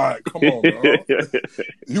God, come on, dog.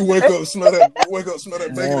 You wake up, smell that bacon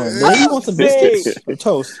and Man, you eggs. want some biscuits or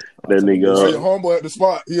toast? That Now your nigga. homeboy at the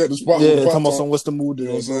spot. He at the spot with Yeah, the talking about Pop-Tart. some what's the mood You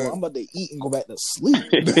know today, what I'm bro? saying? I'm about to eat and go back to sleep.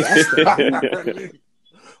 That's the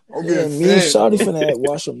I'm yeah, getting me and fed. Shawty finna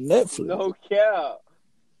watch some Netflix. No cap.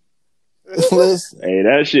 Listen, Hey,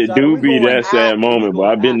 that shit Shawty, do we be going that sad out. moment, We but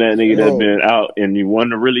I've going been out. that nigga that's bro. been out and you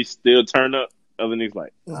want to really still turn up. Other niggas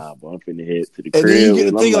like, nah, but I'm finna head to the And then you crib. get to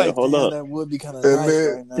And I'm think like, like, hold damn, up. that would be kind of And nice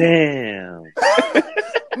then- right now. Damn.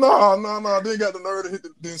 Nah. They ain't got the nerve to hit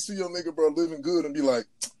then see your nigga, bro, living good and be like,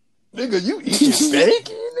 nigga, you eating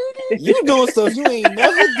bacon, nigga? You doing stuff you ain't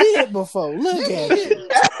never did before. Look at you.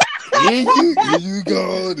 Here you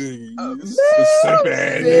go, nigga. It's a simp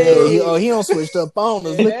ass Yeah, nigga. he don't switched up on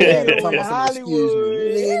us. Yeah, Look that at him. nigga Talking went about some excuse me.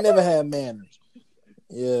 Hollywood. Nigga ain't never had manners.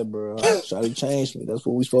 Yeah, bro. Shawty changed me. That's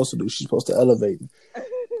what we supposed to do. She's supposed to elevate me.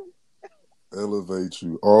 Elevate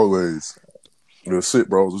you always. That's it,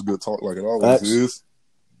 bro. It's good talk like it always Facts. is.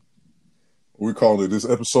 We call it this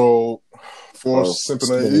episode for Oh,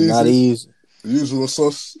 Simping Ain't It's not Easy. easy. The usual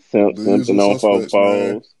sus. Simping on suspects,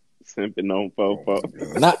 man. fofos. Simping on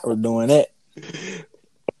fofos. Not doing that.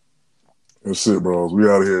 That's it, bros. We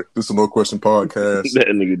out of here. This is a No Question Podcast. That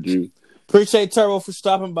nigga Drew. Appreciate Turbo for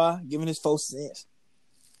stopping by, giving his 4 cents.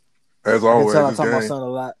 As I can always, tell I this talk my game. son a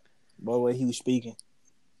lot by the way he was speaking.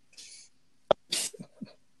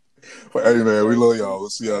 But hey, man, we love y'all. We'll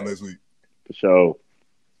see y'all next week. For sure.